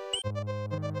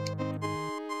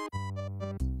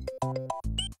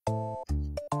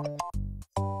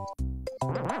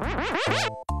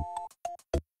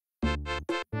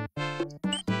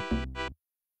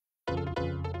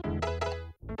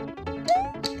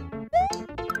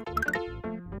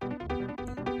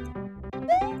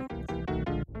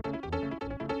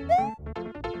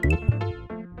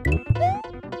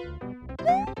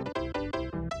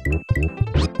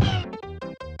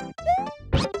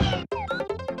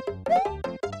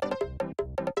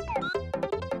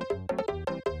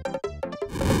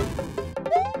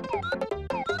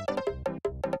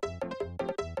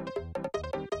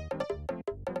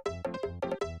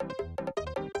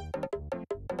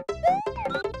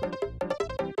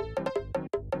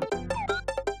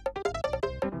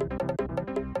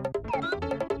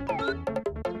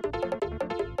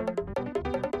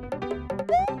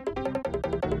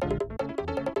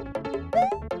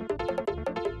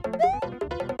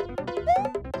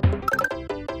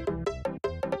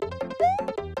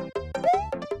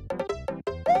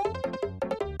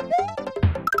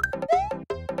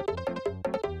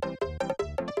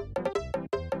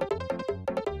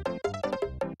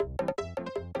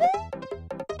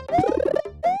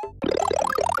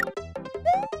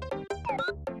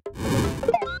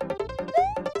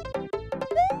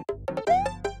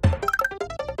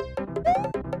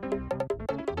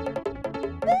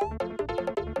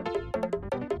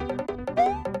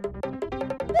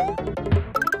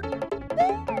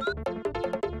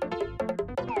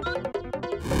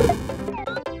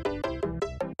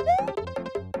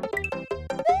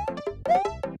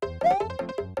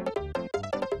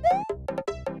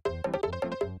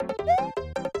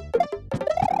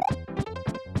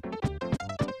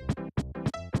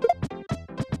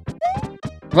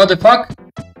 What the fuck?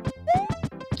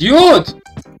 Dude!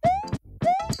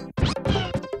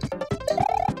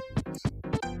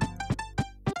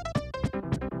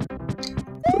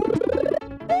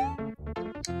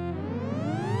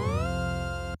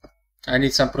 I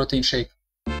need some protein shake.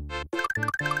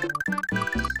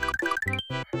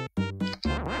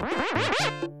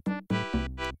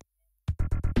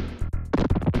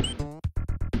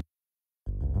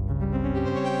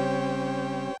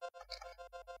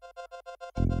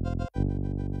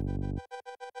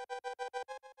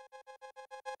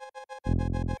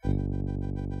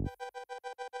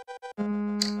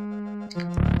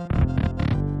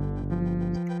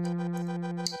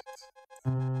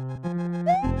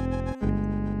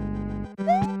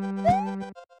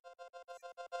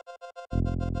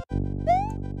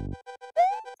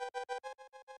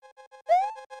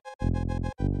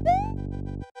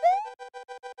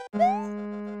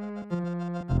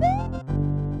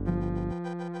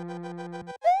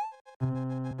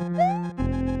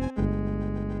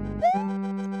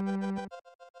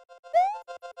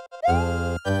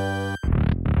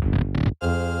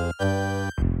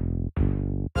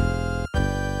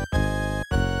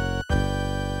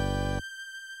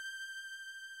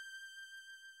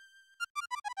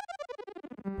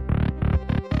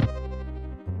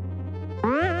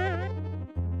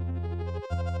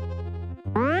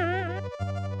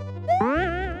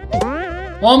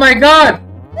 Oh my god!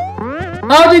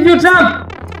 How did you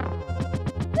jump?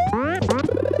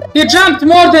 He jumped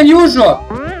more than usual!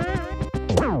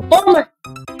 Oh my...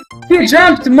 He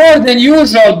jumped more than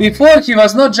usual! Before he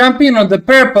was not jumping on the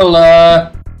purple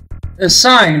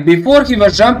sign. Before he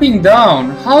was jumping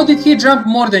down. How did he jump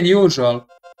more than usual?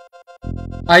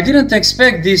 I didn't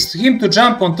expect him to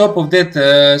jump on top of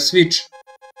that switch.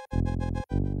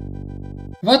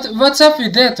 What's up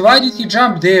with that? Why did he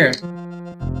jump there?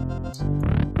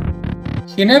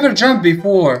 He never jumped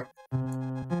before.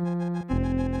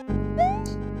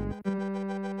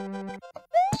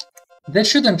 That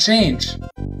shouldn't change.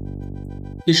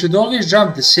 He should always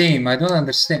jump the same. I don't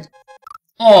understand.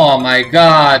 Oh my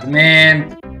god,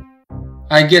 man.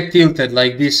 I get tilted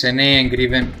like this and angry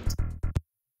when...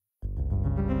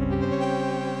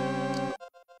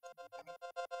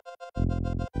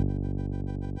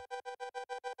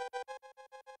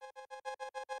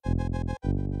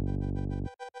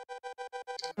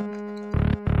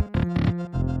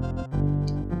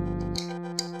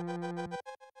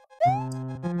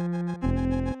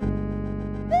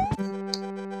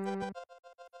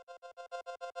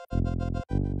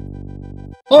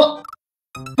 Oh!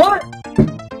 What?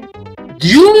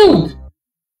 Dude!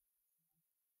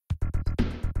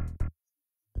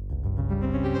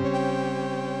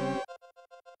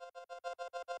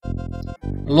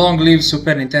 Long live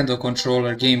Super Nintendo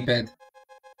controller gamepad.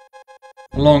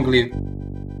 Long live.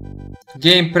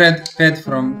 Gamepad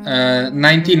from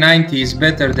 1990 is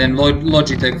better than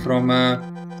Logitech from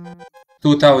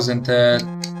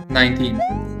 2019.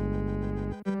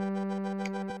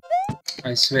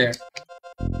 I swear.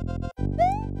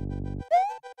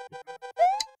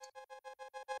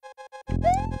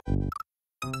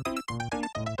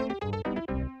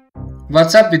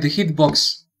 What's up with the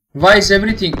hitbox? Why is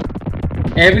everything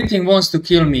wants to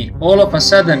kill me? All of a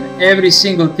sudden, every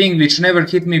single thing which never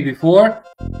hit me before,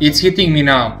 it's hitting me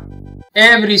now.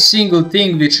 Every single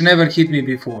thing which never hit me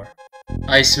before.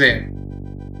 I swear.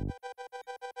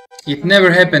 It never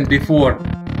happened before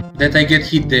that I get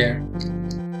hit there.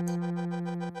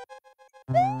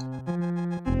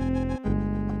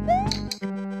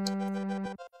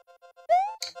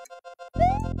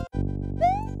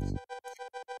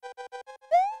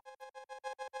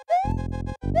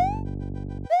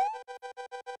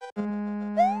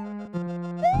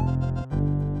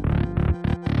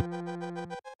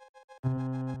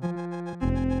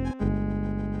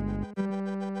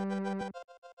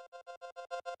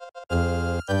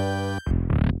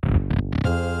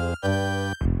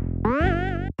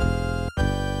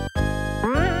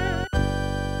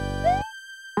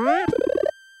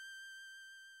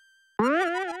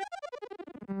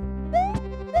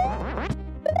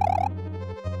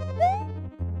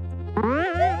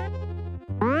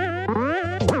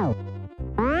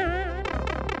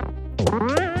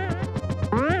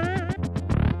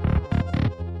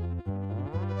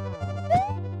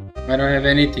 I don't have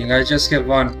anything, I just have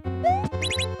one.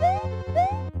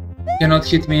 Cannot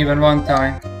hit me even one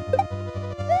time.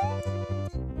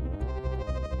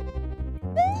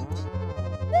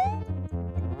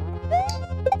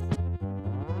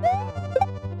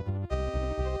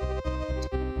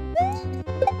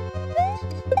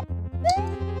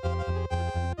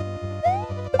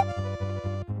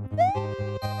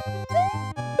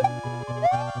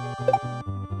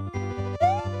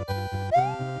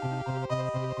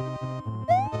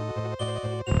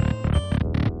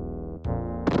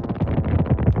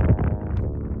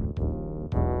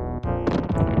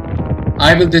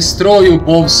 I will destroy you,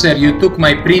 Bowser. You took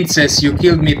my princess, you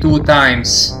killed me 2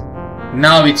 times.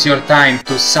 Now it's your time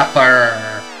to suffer.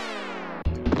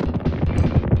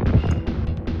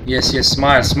 Yes, yes,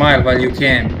 smile, smile while you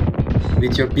can.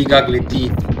 With your big ugly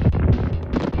teeth.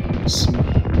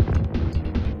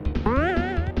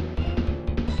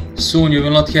 Soon you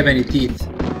will not have any teeth.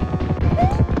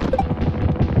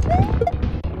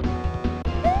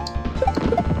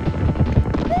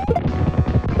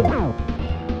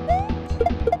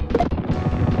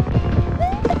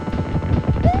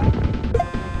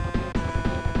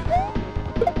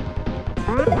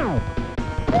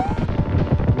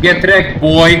 Get wrecked,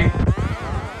 boy!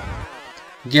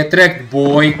 Get wrecked,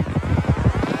 boy!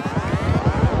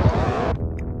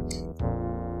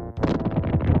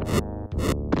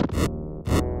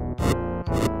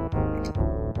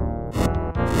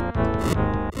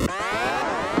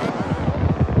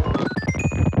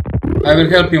 I will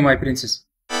help you, my princess.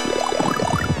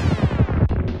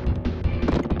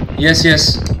 Yes,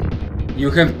 yes.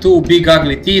 You have 2 big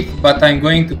ugly teeth, but I'm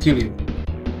going to kill you.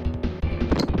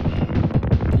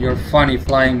 Your funny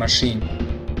flying machine.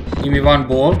 Give me 1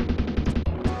 ball.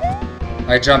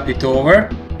 I jump it over.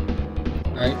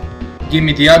 Give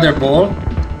me the other ball.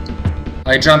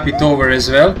 I jump it over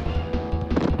as well.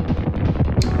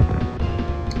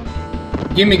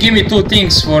 Give me two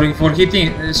things for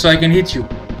hitting, so I can hit you.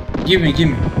 Give me.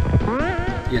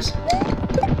 Yes.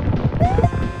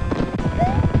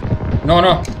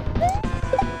 No.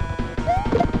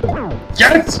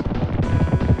 Yes!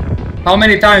 How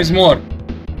many times more?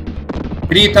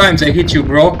 3 times I hit you,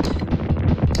 bro.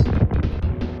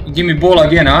 Give me ball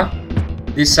again, huh?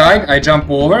 This side, I jump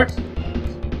over.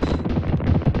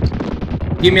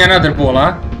 Give me another ball,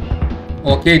 huh?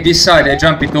 Okay, this side, I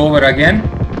jump it over again.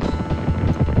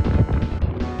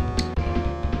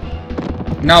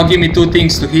 Now give me 2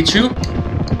 things to hit you.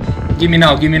 Give me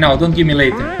now, don't give me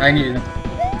later. I need it now.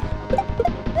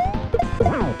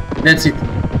 That's it.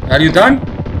 Are you done?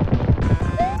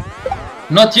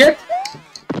 Not yet?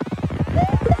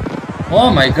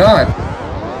 Oh my god.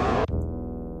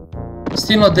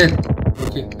 Still not dead.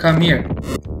 Okay, come here.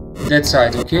 That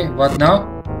side, okay? What now?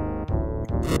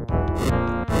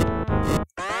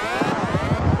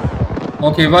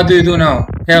 Okay, what do you do now?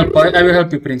 Help, I will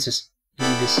help you, princess. Give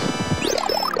me this.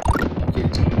 Okay.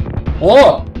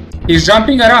 Oh! He's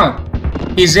jumping around.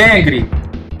 He's angry.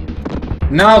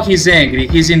 Now he's angry.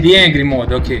 He's in the angry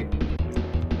mode, okay.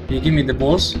 You give me the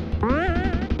balls.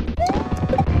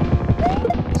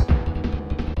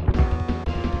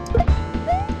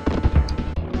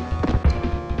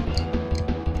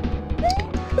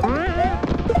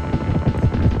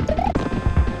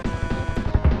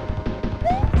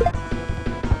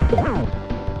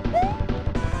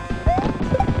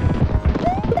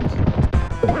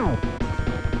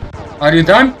 Are you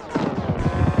done?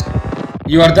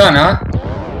 You are done, huh?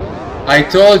 I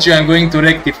told you I'm going to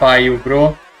rectify you,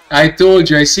 bro. I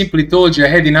simply told you I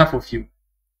had enough of you.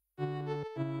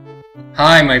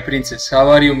 Hi, my princess. How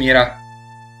are you, Mira?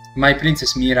 My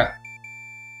princess Mira.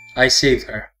 I saved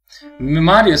her.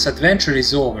 Mario's adventure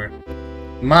is over.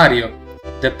 Mario,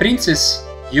 the princess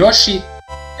Yoshi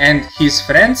and his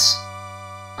friends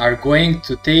are going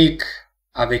to take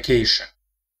a vacation.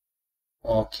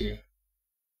 Okay.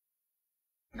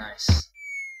 Nice.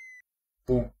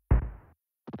 Boom.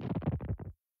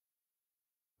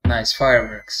 Nice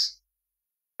fireworks.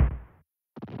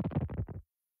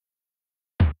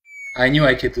 I knew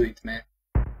I could do it, man.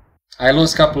 I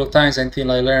lost a couple of times until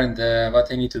I learned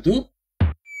what I need to do.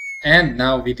 And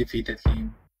now we defeated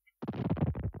him.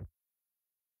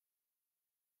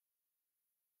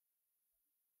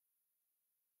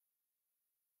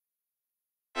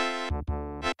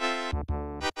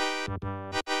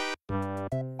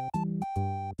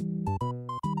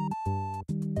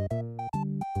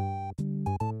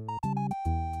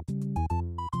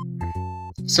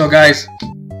 So guys,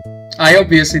 I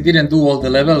obviously didn't do all the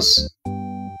levels,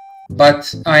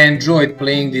 but I enjoyed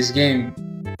playing this game,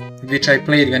 which I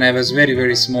played when I was very,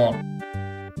 very small.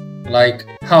 Like,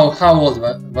 how old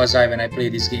was I when I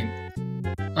played this game?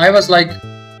 I was like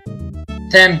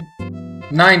 10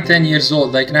 years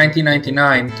old, like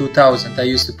 1999, 2000. I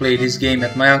used to play this game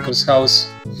at my uncle's house.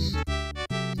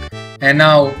 And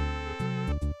now,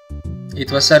 it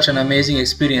was such an amazing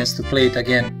experience to play it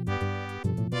again.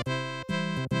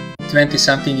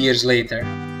 20-something years later.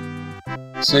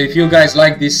 So if you guys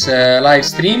like this live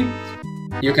stream,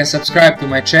 you can subscribe to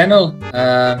my channel,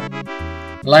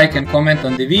 like and comment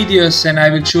on the videos, and I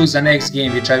will choose the next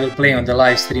game which I will play on the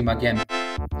live stream again.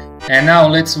 And now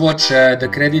let's watch the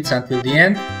credits until the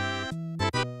end,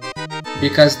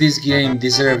 because this game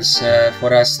deserves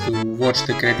for us to watch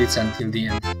the credits until the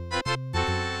end.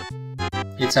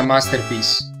 It's a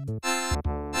masterpiece.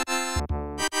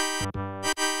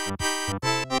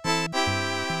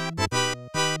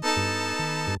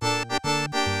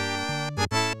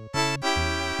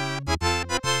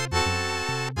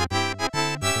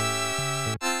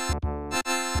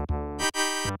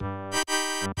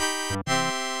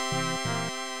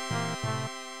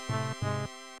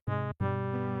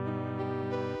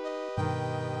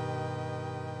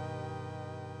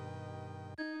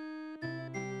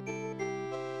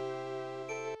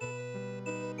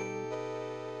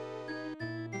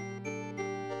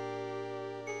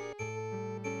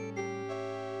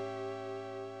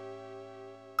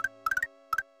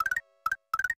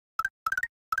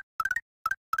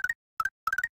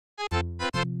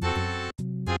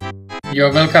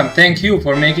 You're welcome. Thank you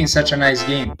for making such a nice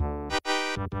game.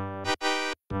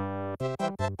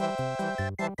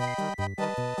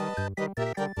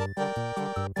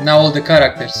 Now all the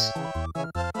characters.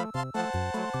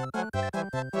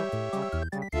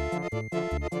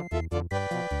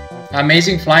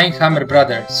 Amazing Flying Hammer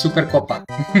Brother. Super Copa.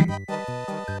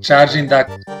 Charging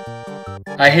Duck.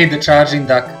 I hate the charging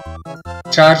duck.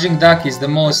 Charging duck is the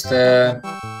most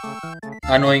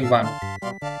annoying one.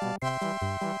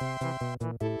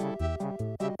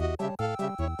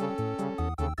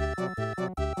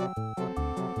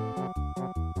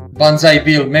 Banzai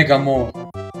Bill, Mega Mo,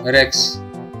 Rex.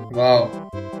 Wow.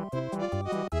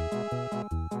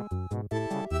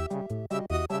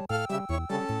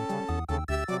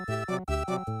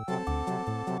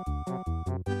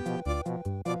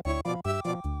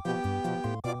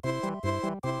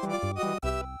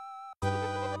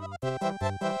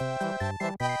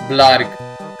 Blarg,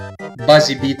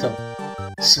 Buzzy Beetle,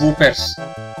 Swoopers,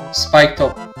 Spike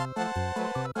Top.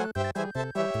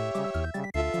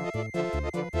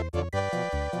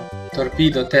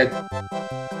 Torpedo Ted,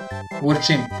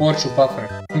 Urchin, Porchu Puffer.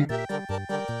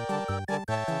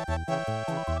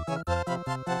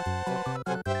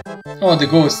 Oh, the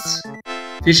ghosts.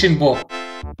 Fishing Bow.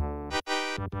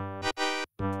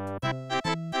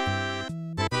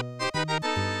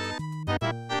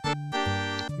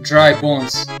 Dry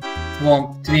Bones,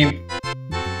 Thwomp, Twimp,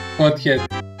 Hothead,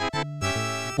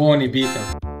 Bony Beetle.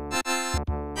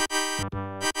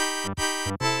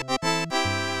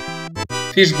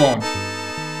 Fishbone,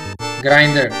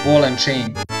 Grinder, Ball and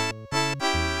Chain.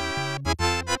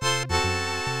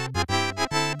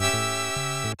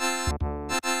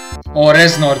 Oh,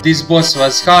 Reznor, this boss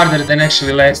was harder than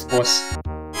actually last boss.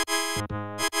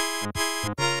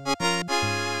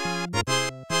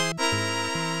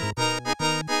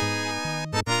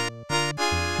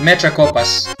 Mecha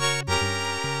Copas.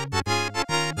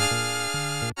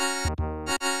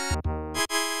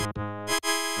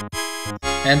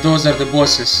 And those are the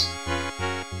bosses.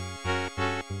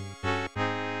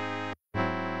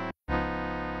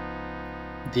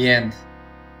 The end.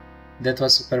 That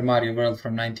was Super Mario World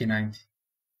from 1990.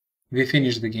 We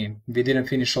finished the game. We didn't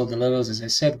finish all the levels as I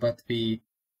said, but we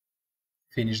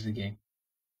finished the game.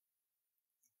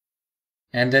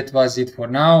 And that was it for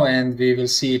now, and we will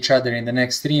see each other in the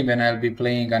next stream when I'll be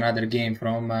playing another game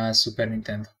from Super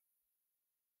Nintendo.